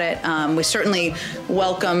team about it. We certainly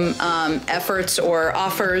welcome efforts or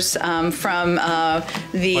offers from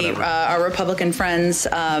our Republican friends,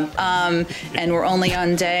 and we're only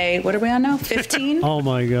on day, what are we on now? 15? Oh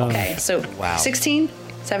my God. Okay, so 16?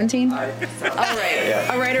 17? All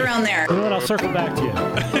right around there. You know what, I'll circle back to you.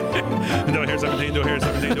 No, here, 17, do it here,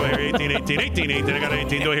 17, do it here, 18, 18, 18, 18. I got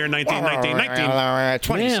 18, do it here, 19, 19, 19.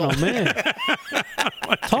 20. Man, oh man.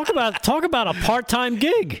 Talk about a part-time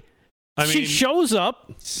gig. I mean, she shows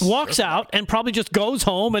up, walks out, and probably just goes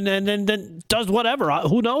home and then does whatever.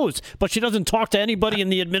 Who knows? But she doesn't talk to anybody in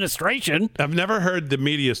the administration. I've never heard the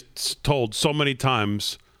media told so many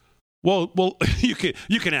times. Well, you can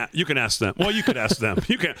ask them. Well, you could ask them.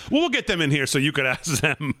 We'll get them in here so you could ask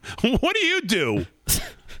them. What do you do?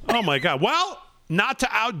 Oh my God. Well, not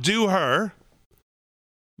to outdo her,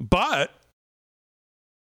 but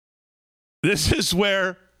this is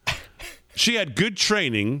where she had good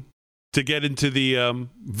training to get into the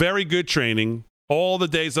very good training all the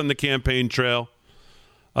days on the campaign trail.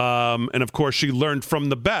 And of course, she learned from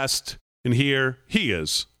the best. And here he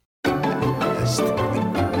is.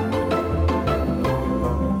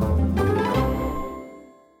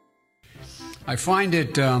 I find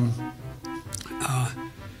it,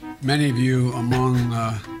 many of you among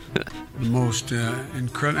the most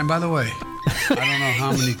incredible, and by the way, I don't know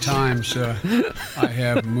how many times I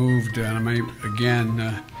have moved, and I may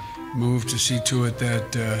again move to see to it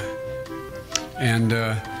that,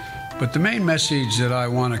 but the main message that I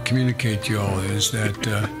want to communicate to you all is that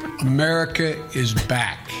America is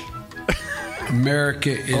back.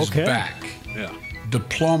 America is back. Yeah.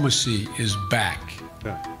 Diplomacy is back.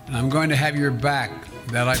 Okay. And I'm going to have your back,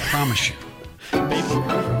 that I promise you.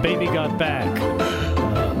 Baby got back.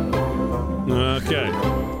 Okay.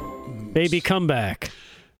 Baby come back.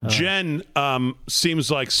 Jen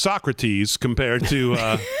seems like Socrates compared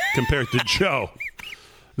to Joe.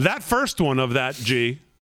 That first one of that, G,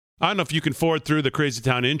 I don't know if you can forward through the Crazy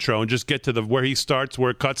Town intro and just get to where he starts,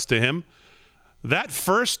 where it cuts to him. That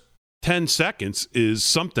first 10 seconds is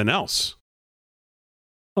something else.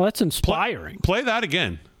 Well, that's inspiring. Play that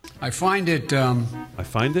again. I find it.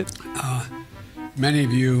 Many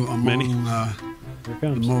of you among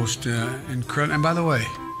the most incredible. And by the way,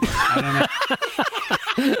 I don't know.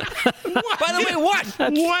 By the way, what?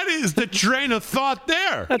 What is the train of thought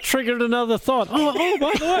there? That triggered another thought. Oh,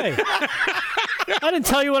 by the way, I didn't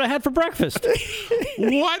tell you what I had for breakfast.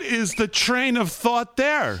 What is the train of thought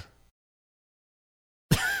there?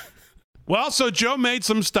 Well, so Joe made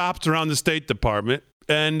some stops around the State Department,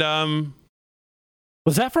 and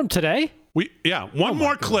was that from today? One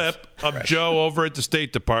more clip of Joe over at the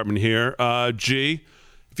State Department here. G,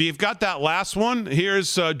 if you've got that last one,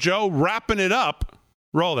 here's Joe wrapping it up.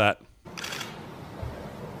 Roll that.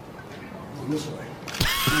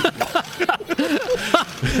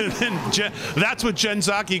 That's what Jen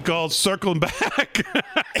Psaki calls circling back.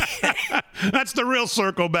 That's the real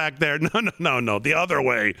circle back there. No. The other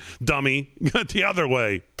way, dummy. The other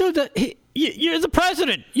way. Dude, you're the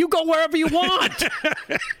president. You go wherever you want.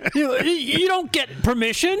 you don't get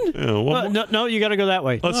permission. Yeah, no, you got to go that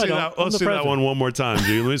way. Let's see that. Let's see that one more time,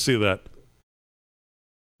 G. Let me see that.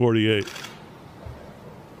 48.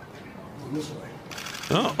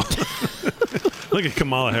 Oh. Look at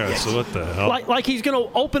Kamala Harris. So what the hell? Like he's going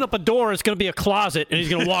to open up a door. It's going to be a closet, and he's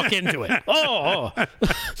going to walk into it. Oh.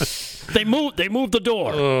 They moved the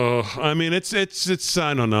door. I mean, it's.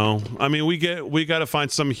 I don't know. I mean, we got to find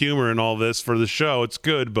some humor in all this for the show. It's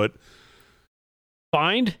good, but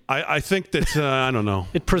I think that I don't know.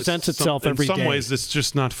 It presents itself every day. In some ways, it's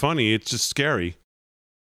just not funny. It's just scary.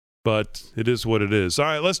 But it is what it is. All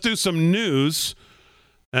right, let's do some news.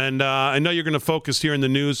 And I know you're going to focus here in the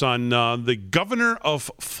news on the governor of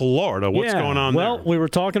Florida. What's going on there? Well, we were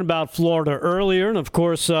talking about Florida earlier, and, of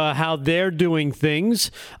course, how they're doing things,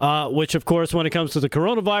 which, of course, when it comes to the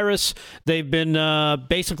coronavirus, they've been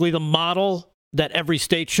basically the model that every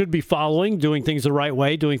state should be following, doing things the right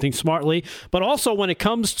way, doing things smartly. But also when it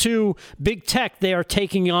comes to big tech, they are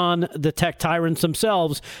taking on the tech tyrants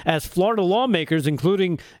themselves as Florida lawmakers,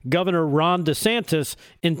 including Governor Ron DeSantis,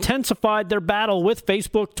 intensified their battle with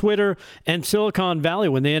Facebook, Twitter, and Silicon Valley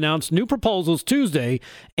when they announced new proposals Tuesday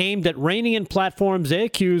aimed at reining in platforms they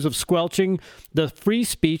accuse of squelching the free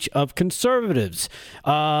speech of conservatives.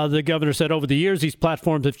 The governor said over the years, these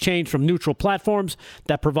platforms have changed from neutral platforms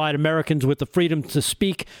that provide Americans with the freedom to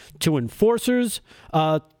speak to enforcers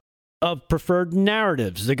of preferred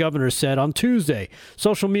narratives, the governor said on Tuesday.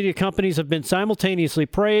 Social media companies have been simultaneously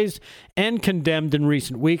praised and condemned in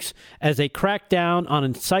recent weeks as they crack down on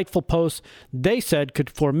insightful posts they said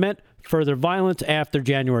could foment further violence after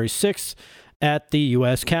January 6th at the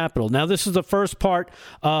U.S. Capitol. Now, this is the first part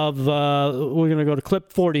of, we're going to go to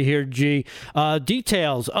clip 40 here, G.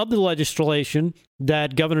 Details of the legislation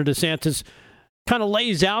that Governor DeSantis kind of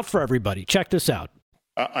lays out for everybody. Check this out.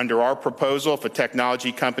 Under our proposal, if a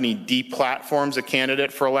technology company deplatforms a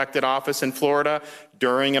candidate for elected office in Florida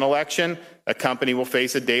during an election, a company will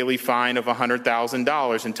face a daily fine of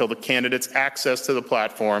 $100,000 until the candidate's access to the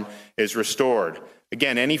platform is restored.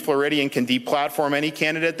 Again, any Floridian can deplatform any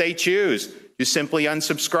candidate they choose. You simply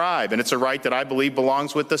unsubscribe, and it's a right that I believe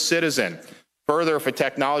belongs with the citizen. Further, if a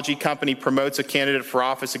technology company promotes a candidate for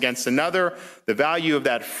office against another, the value of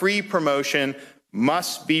that free promotion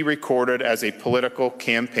must be recorded as a political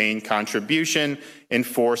campaign contribution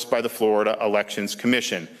enforced by the Florida Elections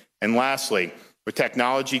Commission. And lastly, if a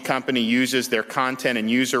technology company uses their content and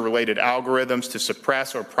user-related algorithms to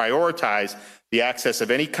suppress or prioritize the access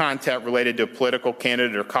of any content related to a political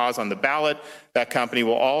candidate or cause on the ballot, that company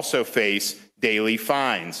will also face daily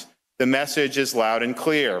fines. The message is loud and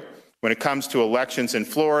clear. When it comes to elections in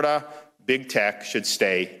Florida, big tech should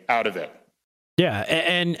stay out of it. Yeah,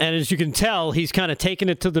 and as you can tell, he's kind of taken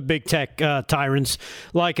it to the big tech tyrants,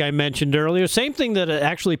 like I mentioned earlier. Same thing that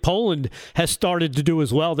actually Poland has started to do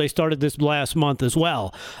as well. They started this last month as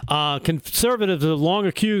well. Conservatives have long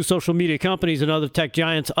accused social media companies and other tech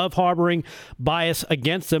giants of harboring bias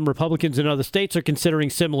against them. Republicans in other states are considering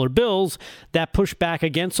similar bills that push back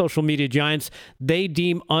against social media giants they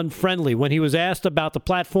deem unfriendly. When he was asked about the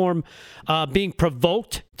platform being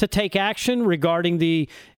provoked to take action regarding the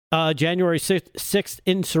January 6th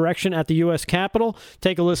insurrection at the U.S. Capitol.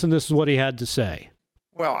 Take a listen. This is what he had to say.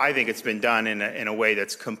 Well, I think it's been done in a way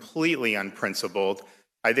that's completely unprincipled.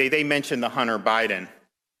 They mentioned the Hunter Biden.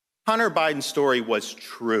 Hunter Biden's story was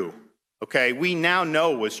true, okay? We now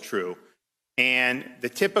know it was true. And the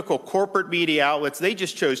typical corporate media outlets, they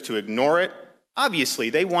just chose to ignore it. Obviously,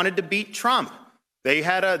 they wanted to beat Trump. They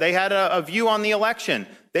had a view on the election.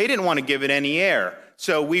 They didn't want to give it any air.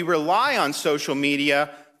 So we rely on social media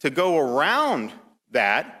to go around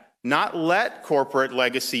that, not let corporate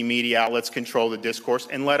legacy media outlets control the discourse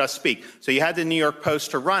and let us speak. So you had the New York Post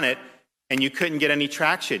to run it, and you couldn't get any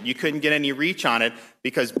traction. You couldn't get any reach on it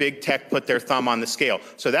because big tech put their thumb on the scale.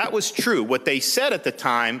 So that was true. What they said at the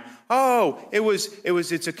time,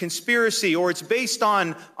 it's a conspiracy, or it's based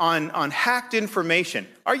on hacked information.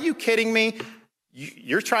 Are you kidding me?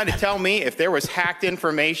 You're trying to tell me if there was hacked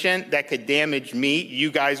information that could damage me,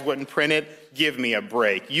 you guys wouldn't print it? Give me a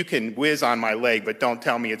break. You can whiz on my leg, but don't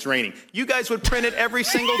tell me it's raining. You guys would print it every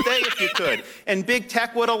single day if you could. And big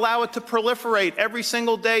tech would allow it to proliferate every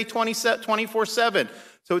single day, 24/7.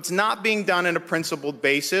 So it's not being done on a principled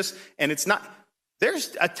basis. And it's not,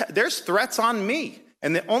 there's threats on me.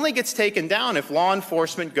 And it only gets taken down if law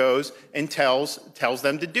enforcement goes and tells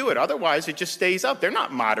them to do it. Otherwise, it just stays up. They're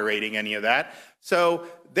not moderating any of that. So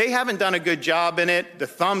they haven't done a good job in it. The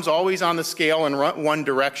thumb's always on the scale in one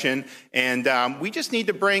direction. And we just need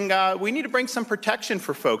to bring some protection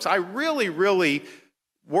for folks. I really, really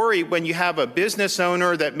worry when you have a business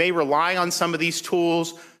owner that may rely on some of these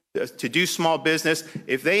tools to do small business.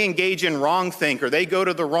 If they engage in wrongthink or they go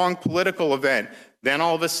to the wrong political event, then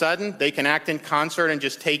all of a sudden they can act in concert and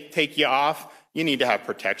just take you off. You need to have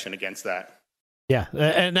protection against that. Yeah,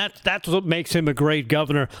 and that's what makes him a great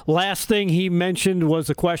governor. Last thing he mentioned was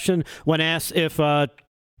a question when asked if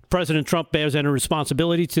President Trump bears any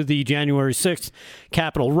responsibility to the January 6th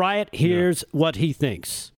Capitol riot. Here's what he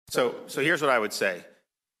thinks. So here's what I would say.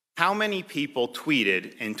 How many people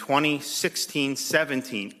tweeted in 2016,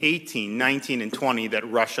 17, 18, 19, and 20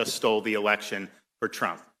 that Russia stole the election for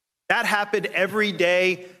Trump? That happened every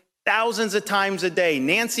day, thousands of times a day.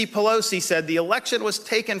 Nancy Pelosi said the election was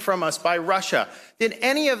taken from us by Russia. Did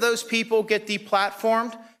any of those people get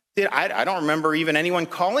deplatformed? I don't remember even anyone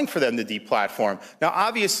calling for them to deplatform. Now,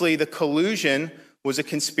 obviously, the collusion was a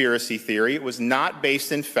conspiracy theory. It was not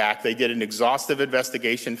based in fact. They did an exhaustive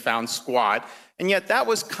investigation, found squat, and yet that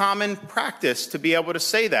was common practice to be able to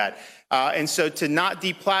say that. And so to not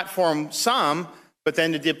deplatform some, but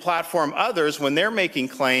then to deplatform others when they're making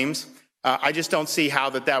claims, I just don't see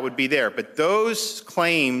how that would be there. But those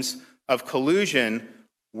claims of collusion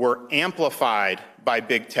were amplified by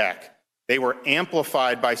big tech. They were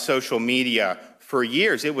amplified by social media for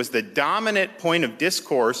years. It was the dominant point of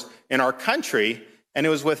discourse in our country, and it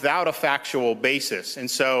was without a factual basis. And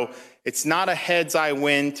so it's not a heads I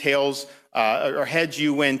win, tails, or heads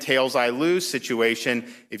you win, tails I lose situation.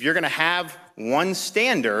 If you're going to have one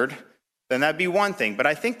standard, then that'd be one thing. But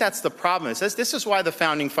I think that's the problem. This is why the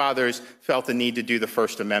Founding Fathers felt the need to do the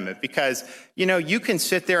First Amendment, because, you can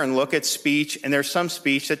sit there and look at speech, and there's some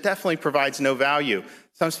speech that definitely provides no value.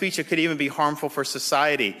 Some speech that could even be harmful for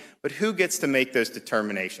society. But who gets to make those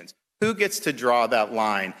determinations? Who gets to draw that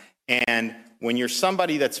line? And when you're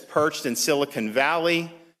somebody that's perched in Silicon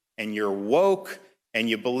Valley and you're woke and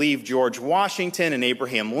you believe George Washington and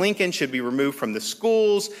Abraham Lincoln should be removed from the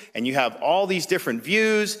schools, and you have all these different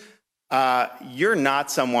views, you're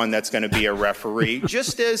not someone that's going to be a referee,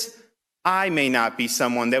 just as I may not be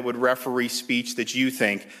someone that would referee speech that you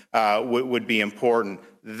think would be important.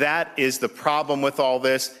 That is the problem with all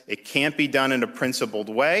this. It can't be done in a principled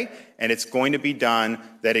way, and it's going to be done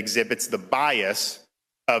that exhibits the bias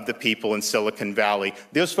of the people in Silicon Valley.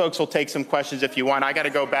 Those folks will take some questions if you want. I got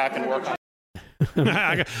to go back and work on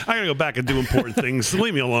I got to go back and do important things.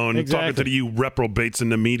 Leave me alone. Exactly. Talking to you reprobates in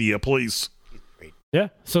the media, please. Yeah,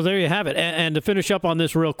 so there you have it. And to finish up on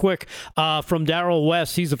this real quick, from Darrell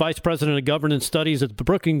West, he's the Vice President of Governance Studies at the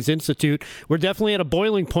Brookings Institute. We're definitely at a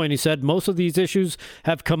boiling point, he said. Most of these issues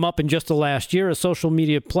have come up in just the last year as social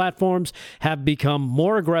media platforms have become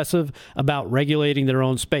more aggressive about regulating their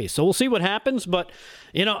own space. So we'll see what happens, but,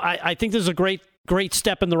 I think this is a great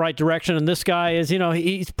step in the right direction, and this guy is,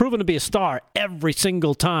 he's proven to be a star every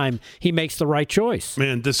single time he makes the right choice.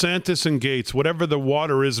 Man, DeSantis and Gates, whatever the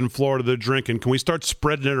water is in Florida they're drinking, can we start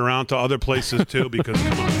spreading it around to other places too? Because,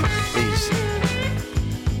 come on, please.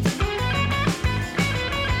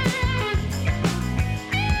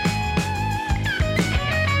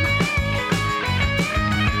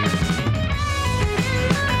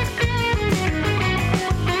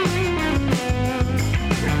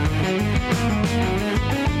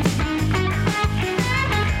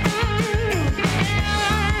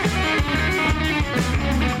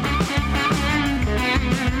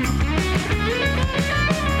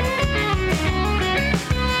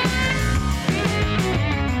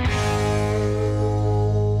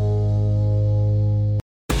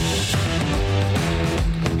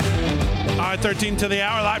 All right, 13 to the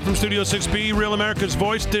hour, live from Studio 6B, Real America's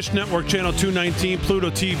Voice, Dish Network Channel 219, Pluto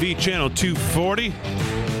TV Channel 240.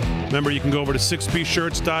 Remember, you can go over to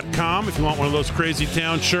 6bshirts.com if you want one of those Crazy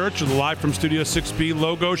Town shirts or the Live from Studio 6B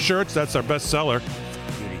logo shirts. That's our best seller.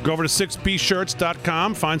 Go over to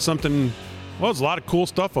 6bshirts.com, find something. Well, there's a lot of cool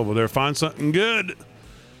stuff over there. Find something good.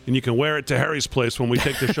 And you can wear it to Harry's place when we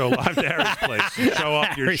take the show live to Harry's place. And show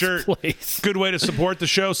off your shirt. Good way to support the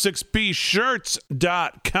show,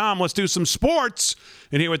 6bshirts.com. Let's do some sports.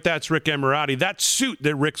 And here with That's Rick Emirati. That suit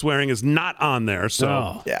that Rick's wearing is not on there.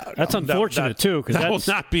 So that's unfortunate, too. That will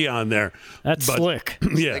not be on there. That's slick.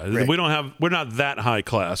 Yeah, Slick Rick. we're not that high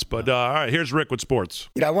class. But all right, here's Rick with sports.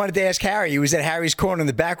 I wanted to ask Harry. He was at Harry's corner in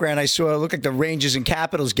the background. I saw it looked like the Rangers and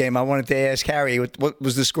Capitals game. I wanted to ask Harry, what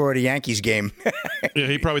was the score of the Yankees game? Yeah,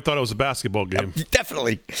 he probably thought it was a basketball game.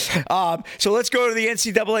 Definitely. So let's go to the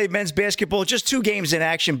NCAA men's basketball. Just 2 games in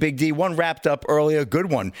action, Big D. One wrapped up earlier.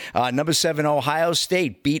 Good one. Number 7, Ohio State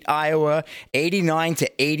beat Iowa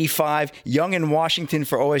 89-85. Young and Washington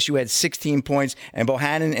for OSU had 16 points, and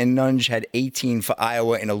Bohannon and Nunge had 18 for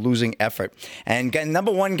Iowa in a losing effort. And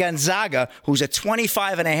number 1, Gonzaga, who's a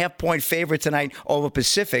 25.5-point favorite tonight over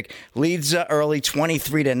Pacific, leads early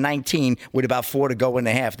 23-19 with about 4 to go in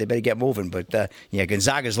the half. They better get moving. But,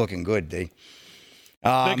 Gonzaga's looking good. They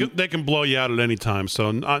can blow you out at any time, so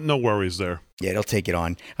no worries there. Yeah, they'll take it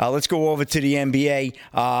on. Let's go over to the NBA.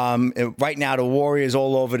 Right now, the Warriors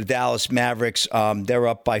all over the Dallas Mavericks. They're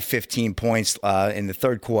up by 15 points in the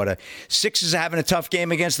third quarter. Sixers are having a tough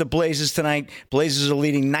game against the Blazers tonight. Blazers are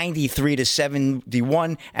leading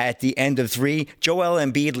 93-71 at the end of 3. Joel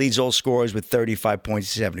Embiid leads all scorers with 35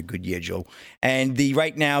 points. He's having a good year, Joe. And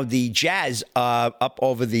right now, the Jazz up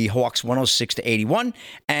over the Hawks 106-81.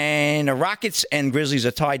 And the Rockets and Grizzlies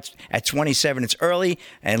are tied at 27. It's early.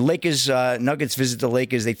 And Nuggets visit the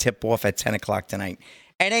Lakers. They tip off at 10 o'clock tonight.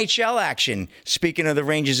 NHL action. Speaking of the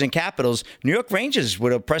Rangers and Capitals, New York Rangers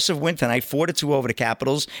with an impressive win tonight, 4-2 over the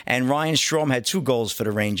Capitals, and Ryan Strome had 2 goals for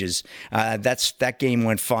the Rangers. That game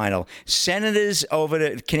went final. Senators over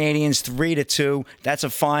the Canadiens, 3-2. That's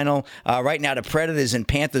a final. Right now, the Predators and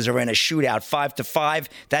Panthers are in a shootout, 5-5.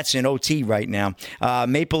 That's in OT right now.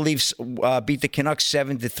 Maple Leafs beat the Canucks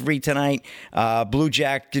 7-3 tonight. Blue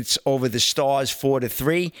Jackets over the Stars,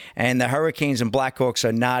 4-3, and the Hurricanes and Blackhawks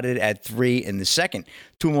are knotted at 3 in the second.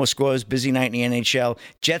 2 more scores. Busy night in the NHL.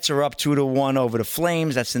 Jets are up 2-1 over the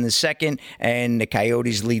Flames. That's in the second. And the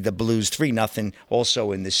Coyotes lead the Blues 3-0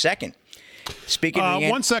 also in the second. Speaking of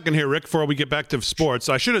 1 second here, Rick, before we get back to sports.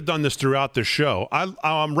 I should have done this throughout the show.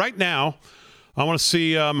 Right now, I want to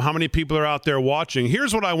see how many people are out there watching.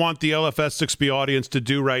 Here's what I want the LFS 6B audience to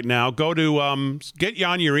do right now. Go to get you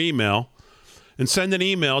on your email and send an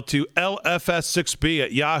email to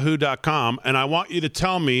lfs6b@yahoo.com. And I want you to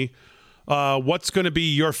tell me what's going to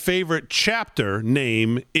be your favorite chapter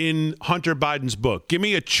name in Hunter Biden's book. Give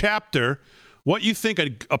me a chapter what you think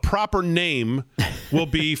a proper name will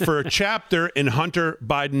be for a chapter in Hunter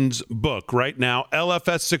Biden's book right now.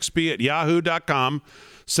 LFS6B@yahoo.com.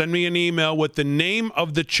 Send me an email with the name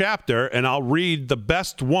of the chapter, and I'll read the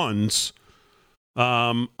best ones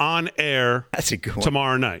on air. That's a good one.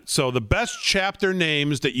 Tomorrow night. So the best chapter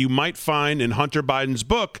names that you might find in Hunter Biden's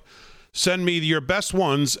book, send me your best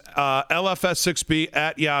ones,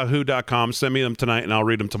 LFS6B@yahoo.com. Send me them tonight, and I'll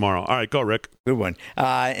read them tomorrow. All right, go, Rick. Good one.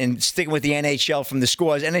 And sticking with the NHL from the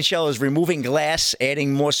scores, NHL is removing glass,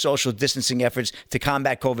 adding more social distancing efforts to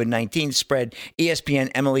combat COVID-19 spread.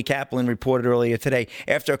 ESPN Emily Kaplan reported earlier today,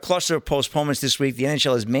 after a cluster of postponements this week, the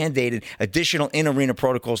NHL has mandated additional in-arena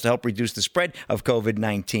protocols to help reduce the spread of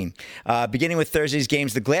COVID-19. Beginning with Thursday's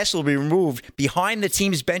games, the glass will be removed behind the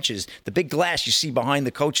team's benches, the big glass you see behind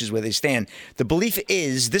the coaches where they stand. The belief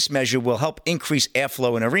is this measure will help increase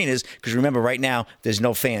airflow in arenas, because remember, right now, there's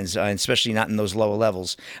no fans, especially not in those lower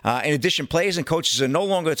levels. In addition, players and coaches are no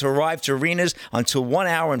longer to arrive to arenas until 1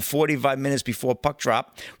 hour and 45 minutes before puck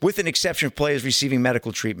drop, with an exception of players receiving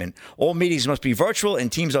medical treatment. All meetings must be virtual,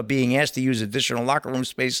 and teams are being asked to use additional locker room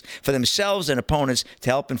space for themselves and opponents to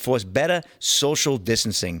help enforce better social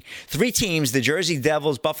distancing. 3 teams, the Jersey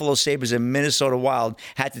Devils, Buffalo Sabres, and Minnesota Wild,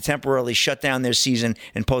 had to temporarily shut down their season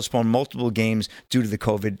and postpone multiple games due to the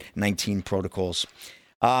COVID-19 protocols.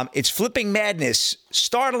 It's flipping madness.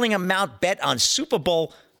 Startling amount bet on Super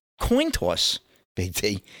Bowl coin toss. Big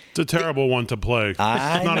T. It's a terrible one to play. It's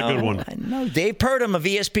not a good one. I know. Dave Purdom of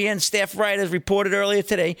ESPN staff writers reported earlier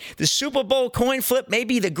today, the Super Bowl coin flip may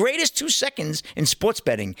be the greatest 2 seconds in sports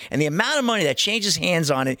betting, and the amount of money that changes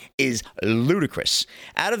hands on it is ludicrous.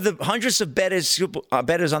 Out of the hundreds of bettors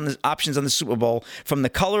on the options on the Super Bowl, from the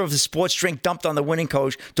color of the sports drink dumped on the winning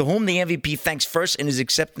coach to whom the MVP thanks first in his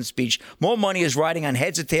acceptance speech, more money is riding on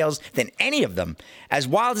heads or tails than any of them. As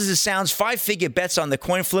wild as it sounds, 5-figure bets on the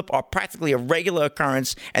coin flip are practically a regular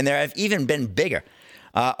occurrence, and there have even been bigger.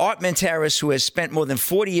 Art Mantaris, who has spent more than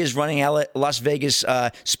 40 years running Las Vegas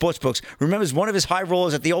sportsbooks, remembers one of his high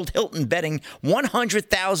rollers at the old Hilton betting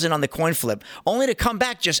 $100,000 on the coin flip, only to come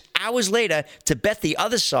back just hours later to bet the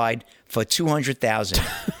other side for $200,000.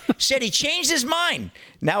 Said he changed his mind.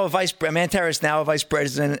 Mantaris, now a vice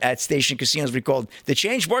president at Station Casinos, recalled the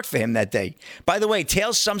change worked for him that day. By the way,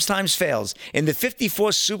 tails sometimes fails. In the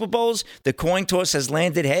 54 Super Bowls, the coin toss has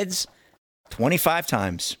landed heads 25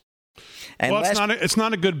 times. And well, it's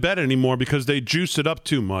not a good bet anymore because they juice it up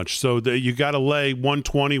too much. So you got to lay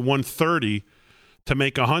 120, 130 to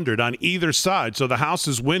make 100 on either side. So the house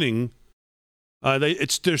is winning.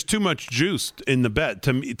 There's too much juice in the bet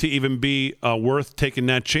to even be worth taking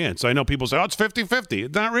that chance. I know people say, oh, it's 50-50.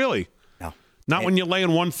 It's not really. No. Not when you're laying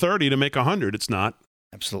 130 to make 100. It's not.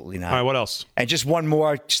 Absolutely not. All right, what else? And just one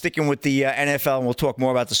more, sticking with the NFL, and we'll talk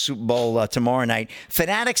more about the Super Bowl tomorrow night.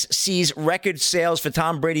 Fanatics sees record sales for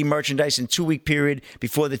Tom Brady merchandise in 2-week period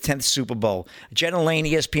before the 10th Super Bowl. Jenna Lane,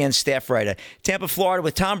 ESPN staff writer. Tampa, Florida,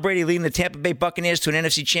 with Tom Brady leading the Tampa Bay Buccaneers to an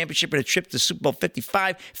NFC Championship and a trip to Super Bowl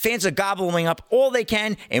 55, fans are gobbling up all they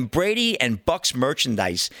can in Brady and Bucs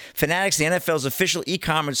merchandise. Fanatics, the NFL's official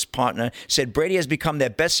e-commerce partner, said Brady has become their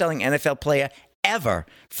best-selling NFL player ever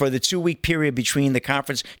for the 2-week period between the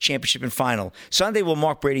conference championship and final. Sunday will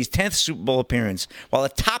mark Brady's 10th Super Bowl appearance. While the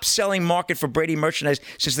top-selling market for Brady merchandise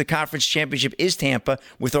since the conference championship is Tampa,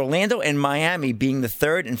 with Orlando and Miami being the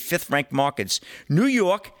 3rd and 5th ranked markets. New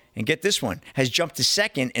York, and get this one, has jumped to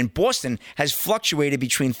 2nd, and Boston has fluctuated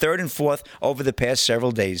between 3rd and 4th over the past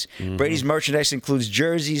several days. Mm-hmm. Brady's merchandise includes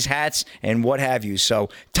jerseys, hats, and what have you. So,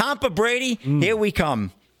 Tampa Brady, here we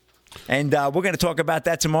come. And we're going to talk about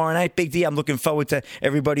that tomorrow night. Big D, I'm looking forward to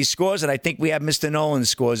everybody's scores, and I think we have Mr. Nolan's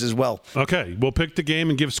scores as well. Okay, we'll pick the game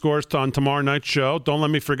and give scores on tomorrow night's show. Don't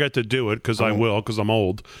let me forget to do it, because I will, because I'm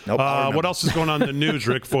old. Nope, what else is going on in the news,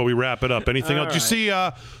 Rick, before we wrap it up? Anything else? Right. You see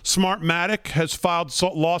Smartmatic has filed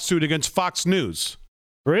lawsuit against Fox News.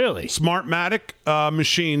 Really? Smartmatic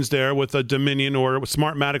machines there with a Dominion or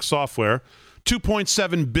Smartmatic software,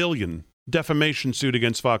 $2.7 billion. Defamation suit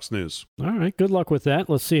against Fox News. All right, good luck with that.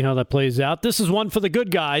 Let's see how that plays out. This is one for the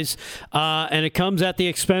good guys, and it comes at the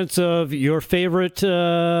expense of your favorite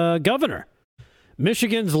governor.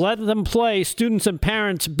 Michigan's Let Them Play students and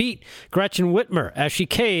parents beat Gretchen Whitmer as she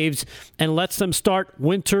caves and lets them start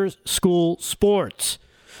winter school sports.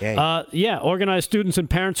 Organized students and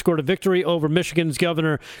parents scored a victory over Michigan's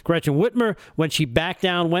Governor Gretchen Whitmer when she backed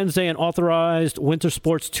down Wednesday and authorized winter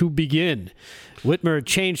sports to begin. Whitmer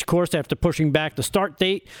changed course after pushing back the start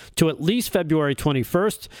date to at least February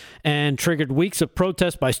 21st and triggered weeks of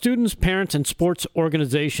protest by students, parents, and sports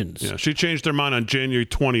organizations. Yeah, she changed her mind on January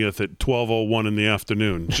 20th at 12:01 in the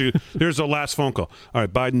afternoon. Here's her last phone call. All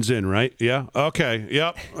right, Biden's in, right? Yeah? Okay.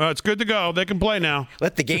 Yep. It's good to go. They can play now.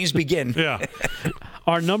 Let the games begin. Yeah.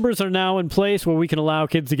 Our numbers are now in place where we can allow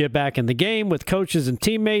kids to get back in the game with coaches and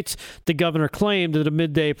teammates, the governor claimed at a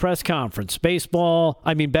midday press conference. Basketball,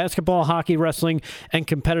 hockey, wrestling, and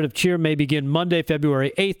competitive cheer may begin Monday,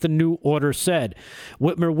 February 8th, the new order said.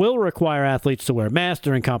 Whitmer will require athletes to wear masks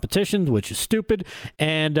during competitions, which is stupid,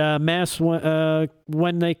 and masks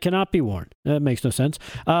when they cannot be worn. That makes no sense.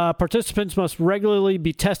 Participants must regularly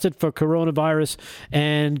be tested for coronavirus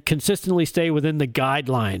and consistently stay within the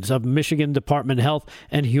guidelines of Michigan Department of Health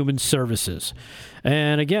and Human Services.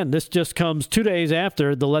 And again, this just comes 2 days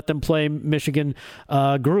after the Let Them Play Michigan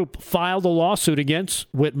group filed a lawsuit against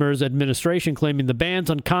Whitmer's administration, claiming the bans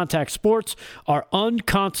on contact sports are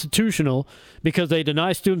unconstitutional because they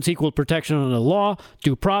deny students equal protection under the law,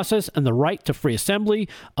 due process, and the right to free assembly,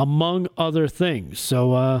 among other things.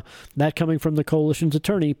 So that coming from the coalition's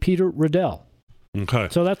attorney, Peter Riddell. Okay.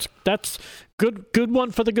 So that's good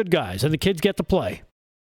one for the good guys, and the kids get to play.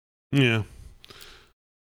 Yeah.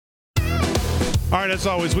 All right, as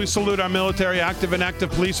always, we salute our military, active and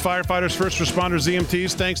active police, firefighters, first responders,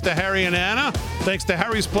 EMTs. Thanks to Harry and Anna. Thanks to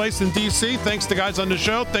Harry's Place in D.C. Thanks to guys on the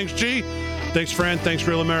show. Thanks, G. Thanks, Fran. Thanks,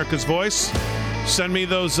 Real America's Voice. Send me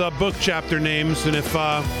those book chapter names, and if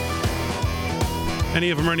any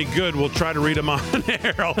of them are any good, we'll try to read them on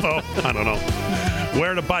air, although, I don't know.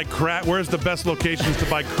 Where to buy crack, where's the best locations to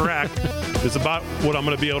buy crack is about what I'm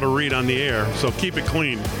going to be able to read on the air, so keep it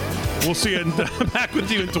clean. We'll see you back with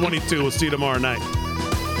you in 22. We'll see you tomorrow night.